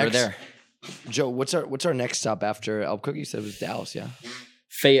visit over next- there. Joe, what's our next stop after Albuquerque? You said it was Dallas, yeah.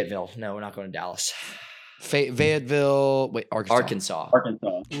 Fayetteville. No, we're not going to Dallas. Fayetteville. Wait, Arkansas.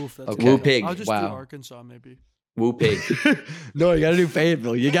 Arkansas. Oof, that's Okay. good. Woo pig. I'll just do Wow. Arkansas maybe. Woo pig. No, you got to do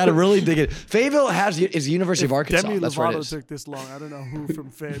Fayetteville. You got to really dig it. Fayetteville is the University of Arkansas. Demi That's where it Lovato is. took this long. I don't know who from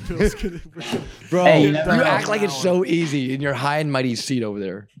Fayetteville is gonna. Bro, Hey, you you never know. act like it's so easy in your high and mighty seat over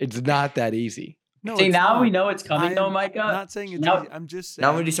there. It's not that easy. No, See, it's now not. we know it's coming, I though, am Micah. Not saying it's Now- easy. I'm just saying. Now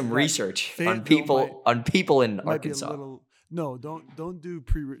I'm gonna do some that research on Fayetteville people in might be a Arkansas. little. No, don't do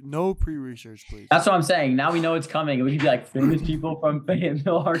no pre-research, please. That's what I'm saying. Now we know it's coming. We could be like famous people from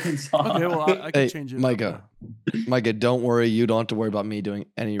Fayetteville, Arkansas. Okay, well I can Hey, change it. Micah. Micah, don't worry. You don't have to worry about me doing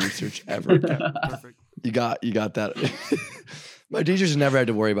any research ever. Perfect. You got that. My teachers never had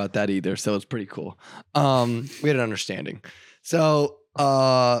to worry about that either, so it's pretty cool. We had an understanding. So,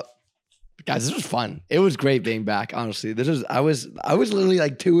 guys, this was fun. It was great being back. Honestly, I was literally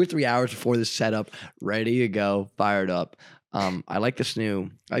like 2 or 3 hours before this setup, ready to go, fired up. I like the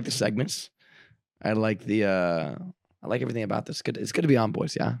segments. I like everything about this. It's good to be on,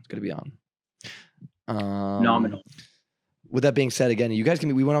 boys. Yeah, it's good to be on. Phenomenal. with that being said, again, you guys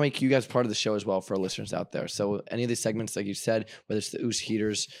we want to make you guys part of the show as well for our listeners out there. So any of these segments, like you said, whether it's the Oos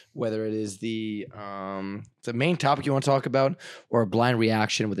Heaters, whether it is the main topic you want to talk about, or a blind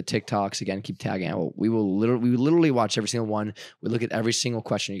reaction with the TikToks, again, keep tagging out. We literally watch every single one. We look at every single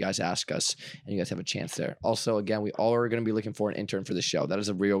question you guys ask us, and you guys have a chance there. Also, again, we all are going to be looking for an intern for the show. That is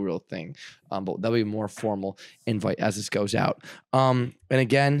a real thing. But that'll be a more formal invite as this goes out. And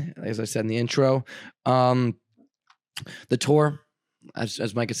again, as I said in the intro, the tour,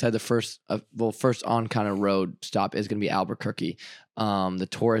 as Micah said, the first on kind of road stop is going to be Albuquerque. The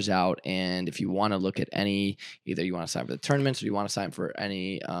tour is out, and if you want to look at either you want to sign for the tournaments or you want to sign for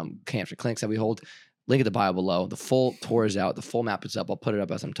any camps or clinics that we hold, link in the bio below. The full tour is out. The full map is up. I'll put it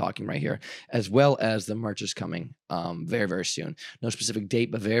up as I'm talking right here, as well as the merch is coming very, very soon. No specific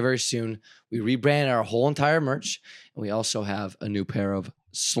date, but very, very soon. We rebranded our whole entire merch, and we also have a new pair of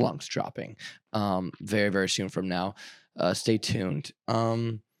slunks dropping very, very soon from now. Stay tuned.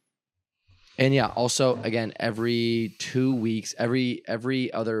 And yeah, also again, every 2 weeks, every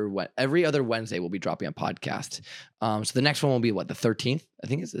other Wednesday we'll be dropping a podcast. So the next one will be the 13th. I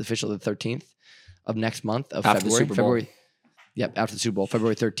think it's officially the 13th of next month of After the February. Super Bowl. February. Yep, after the Super Bowl,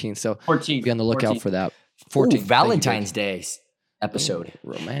 February 13th. So 14th. be on the lookout 14th. for that. Ooh, 14th. Valentine's Day episode.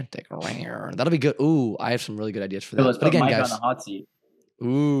 Ooh, romantic. That'll be good. Ooh, I have some really good ideas for So that. let's But put again, Mike guys. on the hot seat.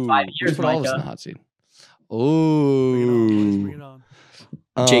 Ooh, 5 let's years, put all of us in Micah. the hot seat. Bring it on, boys, Ooh. bring it on.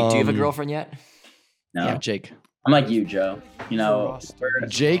 Jake, do you have a girlfriend yet? No, Yeah, Jake. I'm like you, Joe. You know, Ross. we're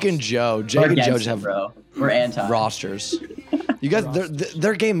Jake and Joe. we're Jake and Joe against just it, have bro. We're anti. rosters. You guys,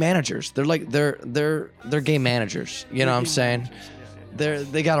 they're game managers. They're game managers. You know what I'm saying?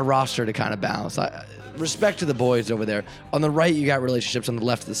 They got a roster to kind of balance. Respect to the boys over there. On the right, you got relationships. On the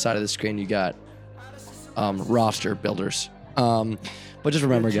left of the side of the screen, you got roster builders. But just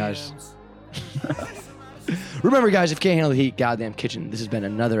remember, guys. Remember, guys, if you can't handle the heat, goddamn kitchen. This has been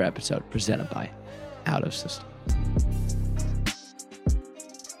another episode presented by Out of System.